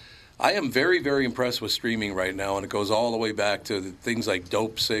I am very, very impressed with streaming right now, and it goes all the way back to things like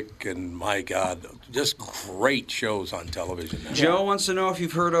Dope Sick and, my God, just great shows on television now. Joe wants to know if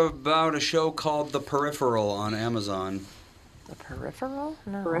you've heard about a show called The Peripheral on Amazon. The Peripheral?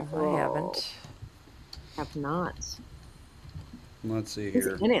 No, Peripheral. I haven't. Have not. Let's see Who's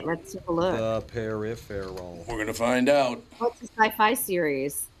here. in it? Let's take a look. The Peripheral. We're going to find out. What's a sci-fi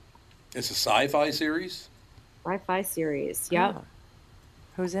series? It's a sci-fi series? Sci-fi series. Yep. Oh.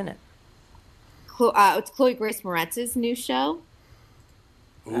 Who's in it? It's Chloe Grace Moretz's new show.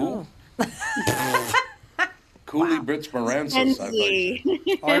 Ooh. Cooley Brits Moran's sci-fi.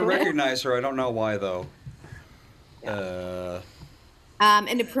 Kenzie. I recognize her. I don't know why, though. And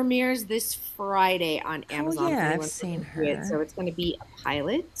it premieres this Friday on Amazon. yeah, if I've anyone's seen looking for it. her. So it's going to be a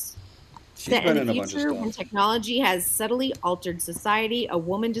pilot. She's Set been in in the a bunch of future, when stuff. technology has subtly altered society, a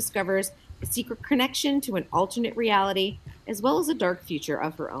woman discovers a secret connection to an alternate reality, as well as a dark future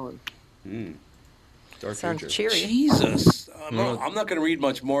of her own. Dark Sounds Future. cheery. Jesus. I'm not going to read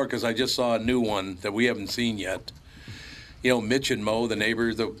much more because I just saw a new one that we haven't seen yet. You know, Mitch and Mo, the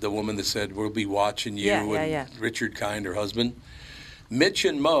neighbor, the woman that said, we'll be watching you, Yeah. Richard Kind, her husband. Mitch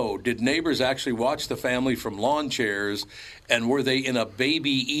and Mo, did neighbors actually watch the family from lawn chairs, and were they in a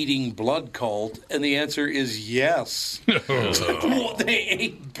baby-eating blood cult? And the answer is yes. They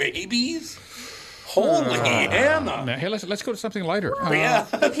ate babies? Holy Hannah. Now, hey, let's go to something lighter. Yeah.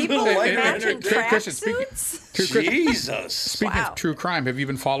 People Like imagine entertainment. tracksuits. Jesus. Speaking of true crime, have you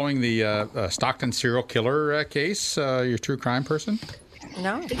been following the Stockton serial killer case? Your true crime person?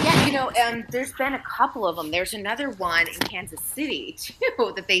 No. Yeah, there's been a couple of them. There's another one in Kansas City,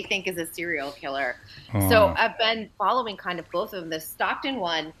 too, that they think is a serial killer. So I've been following kind of both of them. The Stockton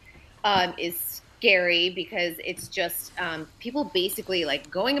one is scary because it's just people basically like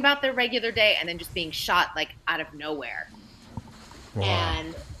going about their regular day and then just being shot like out of nowhere. Wow.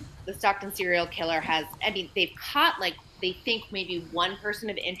 And the Stockton serial killer they've caught they think maybe one person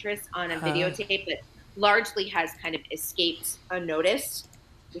of interest on a videotape, but largely has kind of escaped unnoticed,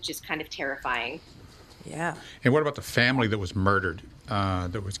 which is kind of terrifying. Yeah. And what about the family that was murdered,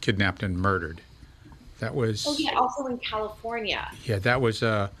 that was kidnapped and murdered? That was... Oh, yeah, also in California. Yeah, that was...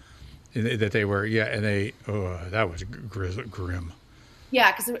 that they were... Yeah, and that was grim.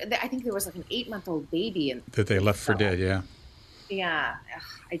 Yeah, because I think there was like an 8-month-old baby. That they left for dead, yeah. Yeah.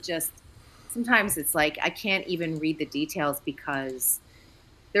 Sometimes it's like I can't even read the details because...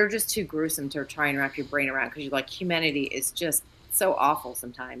 they're just too gruesome to try and wrap your brain around because you're like, humanity is just so awful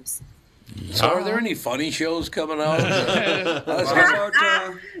sometimes. So are there any funny shows coming out?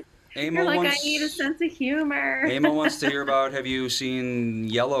 You're like, I need a sense of humor. Emma wants to hear about, have you seen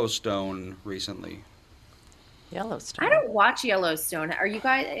Yellowstone recently? Yellowstone. I don't watch Yellowstone. Have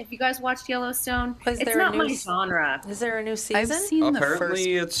you guys watched Yellowstone? It's not my genre. Is there a new season? I've seen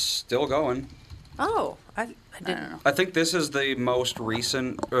Apparently, it's still going. Oh, I didn't know. I think this is the most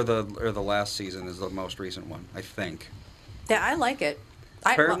recent, or the last season is the most recent one. I think. Yeah, I like it.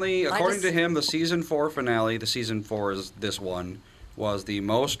 Apparently, according to him, the season 4 finale, the season 4 is this one, was the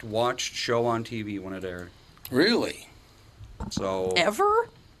most watched show on TV when it aired. Really? So ever?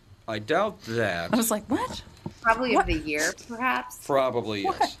 I doubt that. I was like, what? Probably of the year, perhaps. Probably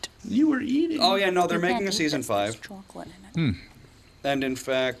yes. You were eating. Oh yeah, no, they're making a season 5. Chocolate in it. And in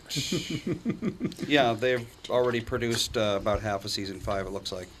fact, yeah, they've already produced about half of season 5. It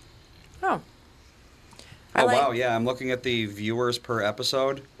looks like. Oh. Wow, yeah, I'm looking at the viewers per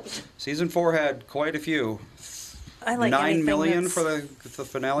episode. Season 4 had quite a few. I like 9 million for the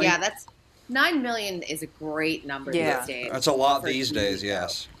finale. Yeah, 9 million is a great number these days. That's a lot these days,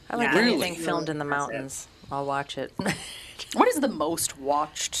 yes. I like anything filmed in the mountains. I'll watch it. What is the most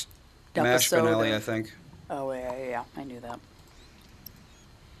watched MASH episode? finale, I think. Oh, yeah. I knew that.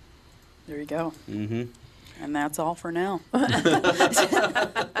 There you go. Mm-hmm. And that's all for now.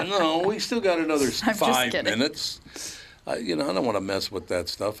 No, we still got another I'm 5 minutes. I don't want to mess with that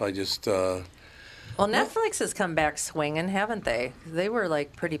stuff. I just... Well, Netflix has come back swinging, haven't they? They were,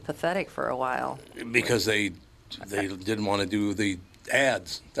 pretty pathetic for a while. Because they didn't want to do the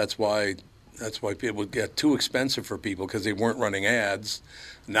ads. That's why people would get too expensive for people because they weren't running ads.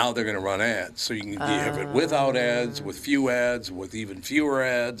 Now they're going to run ads. So you can have it without ads, with few ads, with even fewer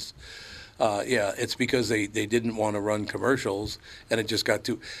ads. It's because they didn't want to run commercials, and it just got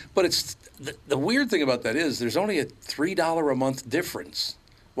too... But it's the weird thing about that is there's only a $3 a month difference.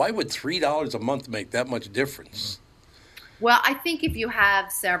 Why would $3 a month make that much difference? Well, I think if you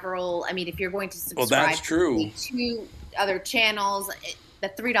have several... I mean, if you're going to subscribe to 2 other channels, the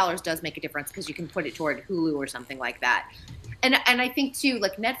 $3 does make a difference because you can put it toward Hulu or something like that. And I think, too,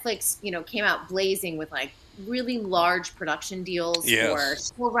 Netflix, came out blazing with, really large production deals for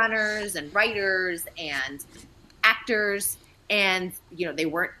showrunners and writers and actors, and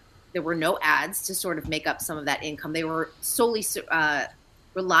there were no ads to sort of make up some of that income. They were solely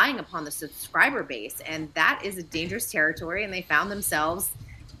relying upon the subscriber base, and that is a dangerous territory. And they found themselves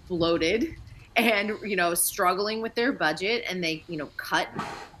bloated and struggling with their budget, and they cut a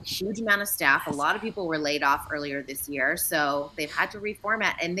huge amount of staff. A lot of people were laid off earlier this year, so they've had to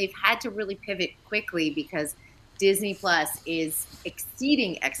reformat, and they've had to really pivot quickly because Disney Plus is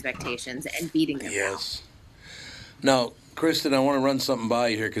exceeding expectations and beating them. Yes. Now, Kristen, I want to run something by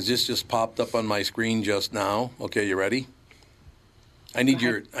you here because this just popped up on my screen just now. Okay, you ready? I need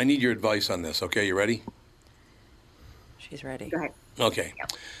your advice on this. Okay, you ready? She's ready. Go ahead. Okay.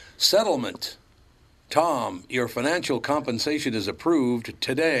 Yep. Settlement. Tom, your financial compensation is approved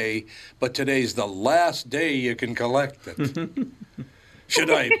today, but today's the last day you can collect it.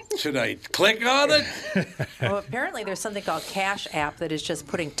 Should I click on it? Well, apparently there's something called Cash App that is just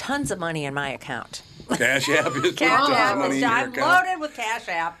putting tons of money in my account. Cash App is Cash App. money in your I'm account. loaded with Cash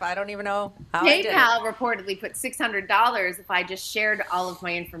App. I don't even know how I did it. PayPal reportedly put $600 if I just shared all of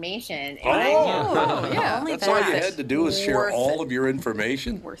my information. Yeah. That's all you had to do is share all of your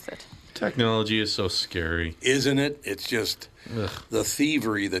information? Worth it. Technology is so scary. Isn't it? It's just the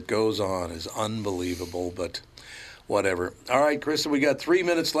thievery that goes on is unbelievable, but whatever. All right, Kristen, we got 3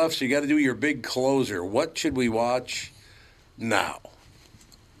 minutes left, so you got to do your big closer. What should we watch now?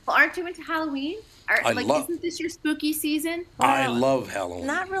 Well, aren't you into Halloween? Isn't this your spooky season? I love Halloween.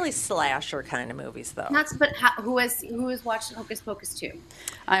 Not really slasher kind of movies, though. But who has watched Hocus Pocus 2?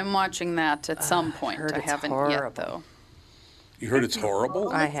 I'm watching that at some point. I haven't yet, though. You heard it's horrible?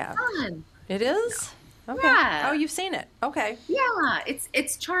 I have. Fun. It is? Okay. Yeah. Oh, you've seen it. Okay. Yeah,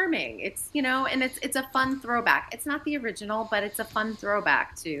 it's charming. It's and it's a fun throwback. It's not the original, but it's a fun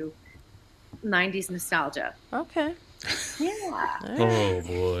throwback to 90s nostalgia. Okay. Yeah. Oh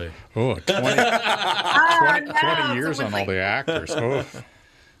boy. Oh, 20 years on all the actors. Oh.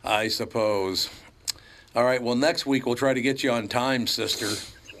 I suppose. All right, well, next week we'll try to get you on time, sister.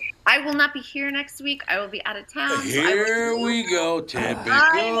 I will not be here next week. I will be out of town. Here we go, typical.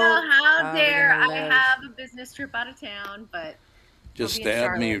 I know, how dare I have a business trip out of town, but just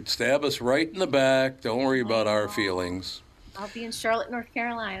stab us right in the back. Don't worry about our feelings. I'll be in Charlotte, North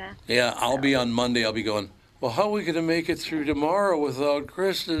Carolina. Yeah, I'll be on Monday. I'll be going, well, how are we going to make it through tomorrow without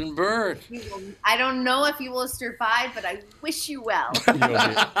Kristen and Bert? I don't know if you will survive, but I wish you well.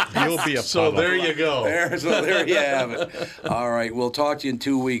 You'll be a So there you go. There you have it. All right, we'll talk to you in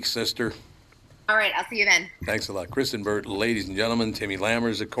 2 weeks, sister. All right, I'll see you then. Thanks a lot. Kristen Burt, ladies and gentlemen, Timmy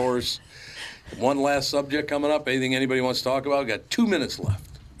Lammers, of course. One last subject coming up. Anything anybody wants to talk about? We've got 2 minutes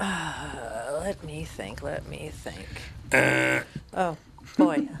left. Let me think. Oh,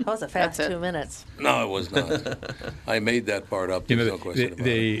 boy. That was a fast 2 minutes. No, it was not. I made that part up. There's no question about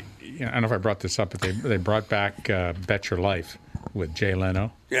it. I don't know if I brought this up, but they brought back Bet Your Life with Jay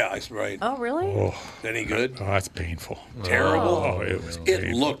Leno. Yeah, that's right. Oh, really? Oh, any good? Oh, that's painful. Terrible? Oh, it was painful.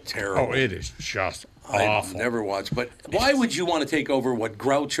 It looked terrible. Oh, it is just I've awful. never watched, but why would you want to take over what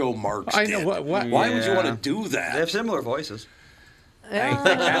Groucho Marx did? I know, what? Why would you want to do that? They have similar voices. Yeah,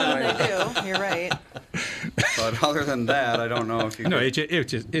 they do. You're right. But other than that, I don't know if you. No,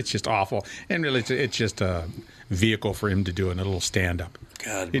 it's just awful, and really, it's just a vehicle for him to do a little stand-up.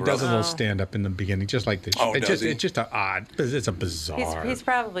 God, he does a little stand-up in the beginning, just like this. Oh, it's just an odd. It's a bizarre. He's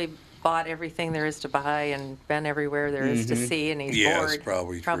probably bought everything there is to buy and been everywhere there is to see, and he's bored.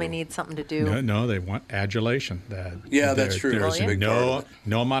 Probably needs something to do. No, they want adulation. That's true. There's Big no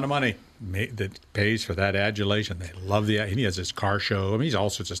amount of money that pays for that adulation. They love he has his car show. I mean, he's all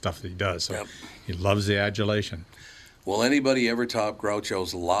sorts of stuff that he does. So he loves the adulation. Will anybody ever top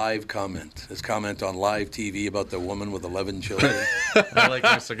Groucho's live comment? His comment on live TV about the woman with 11 children. I like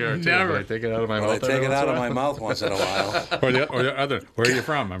my cigar too. Never. But I take it out of my Well, mouth. I take it out of my mouth once in a while. or the other. Where are you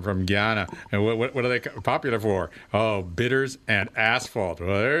from? I'm from Guyana. And what are they popular for? Oh, bitters and asphalt.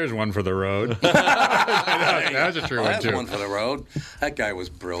 Well, there's one for the road. That's a true one too. That's one for the road. That guy was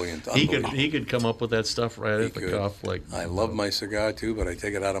brilliant. He could come up with that stuff right at the cuff. I love my cigar too, but I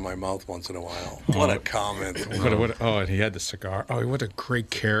take it out of my mouth once in a while. What a comment! And he had the cigar. Oh, what a great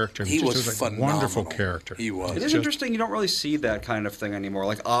character. He was a phenomenal. Wonderful character. He was. It is interesting. You don't really see that kind of thing anymore.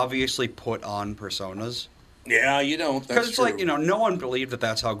 Like obviously put on personas. Yeah, you don't. Because it's like, no one believed that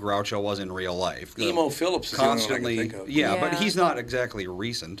that's how Groucho was in real life. Emo Phillips is constantly, the only one I can think of. Yeah, but he's not exactly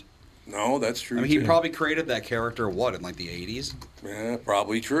recent. No, that's true. I mean, he probably created that character, in like the 80s? Yeah,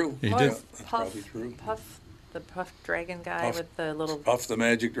 probably true. He did. That's probably true. The Puff Dragon guy with the little Puff the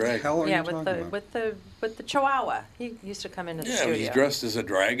Magic Dragon. with the Chihuahua. He used to come into the studio. He's dressed as a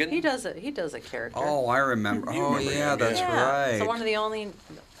dragon. He does a character. Oh, I remember. That's right. So one of the only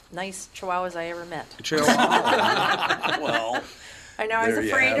nice Chihuahuas I ever met. Well, I know. I was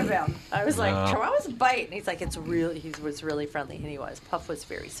afraid of him. I was like, Chihuahuas bite, and he's like, he was really friendly, and he was. Puff was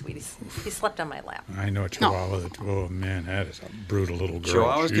very sweet. He slept on my lap. I know a Chihuahua. Oh man, that is a brutal little girl.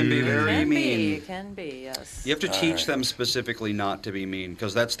 Chihuahuas can be very mean. Can be, yes. You have to teach them specifically not to be mean,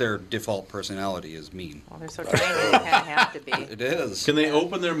 because that's their default personality is mean. Well, they're so tiny, they kind of have to be. It is. Can they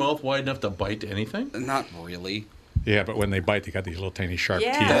open their mouth wide enough to bite anything? Not really. Yeah, but when they bite, they got these little tiny sharp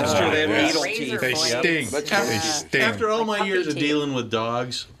teeth. That's true. They have needle teeth. They sting. They sting. After all my years of dealing with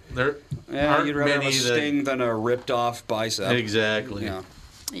dogs, there aren't you'd rather have a many sting than a ripped off bicep. Exactly.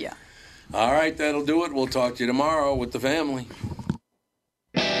 Yeah. All right, that'll do it. We'll talk to you tomorrow with the family.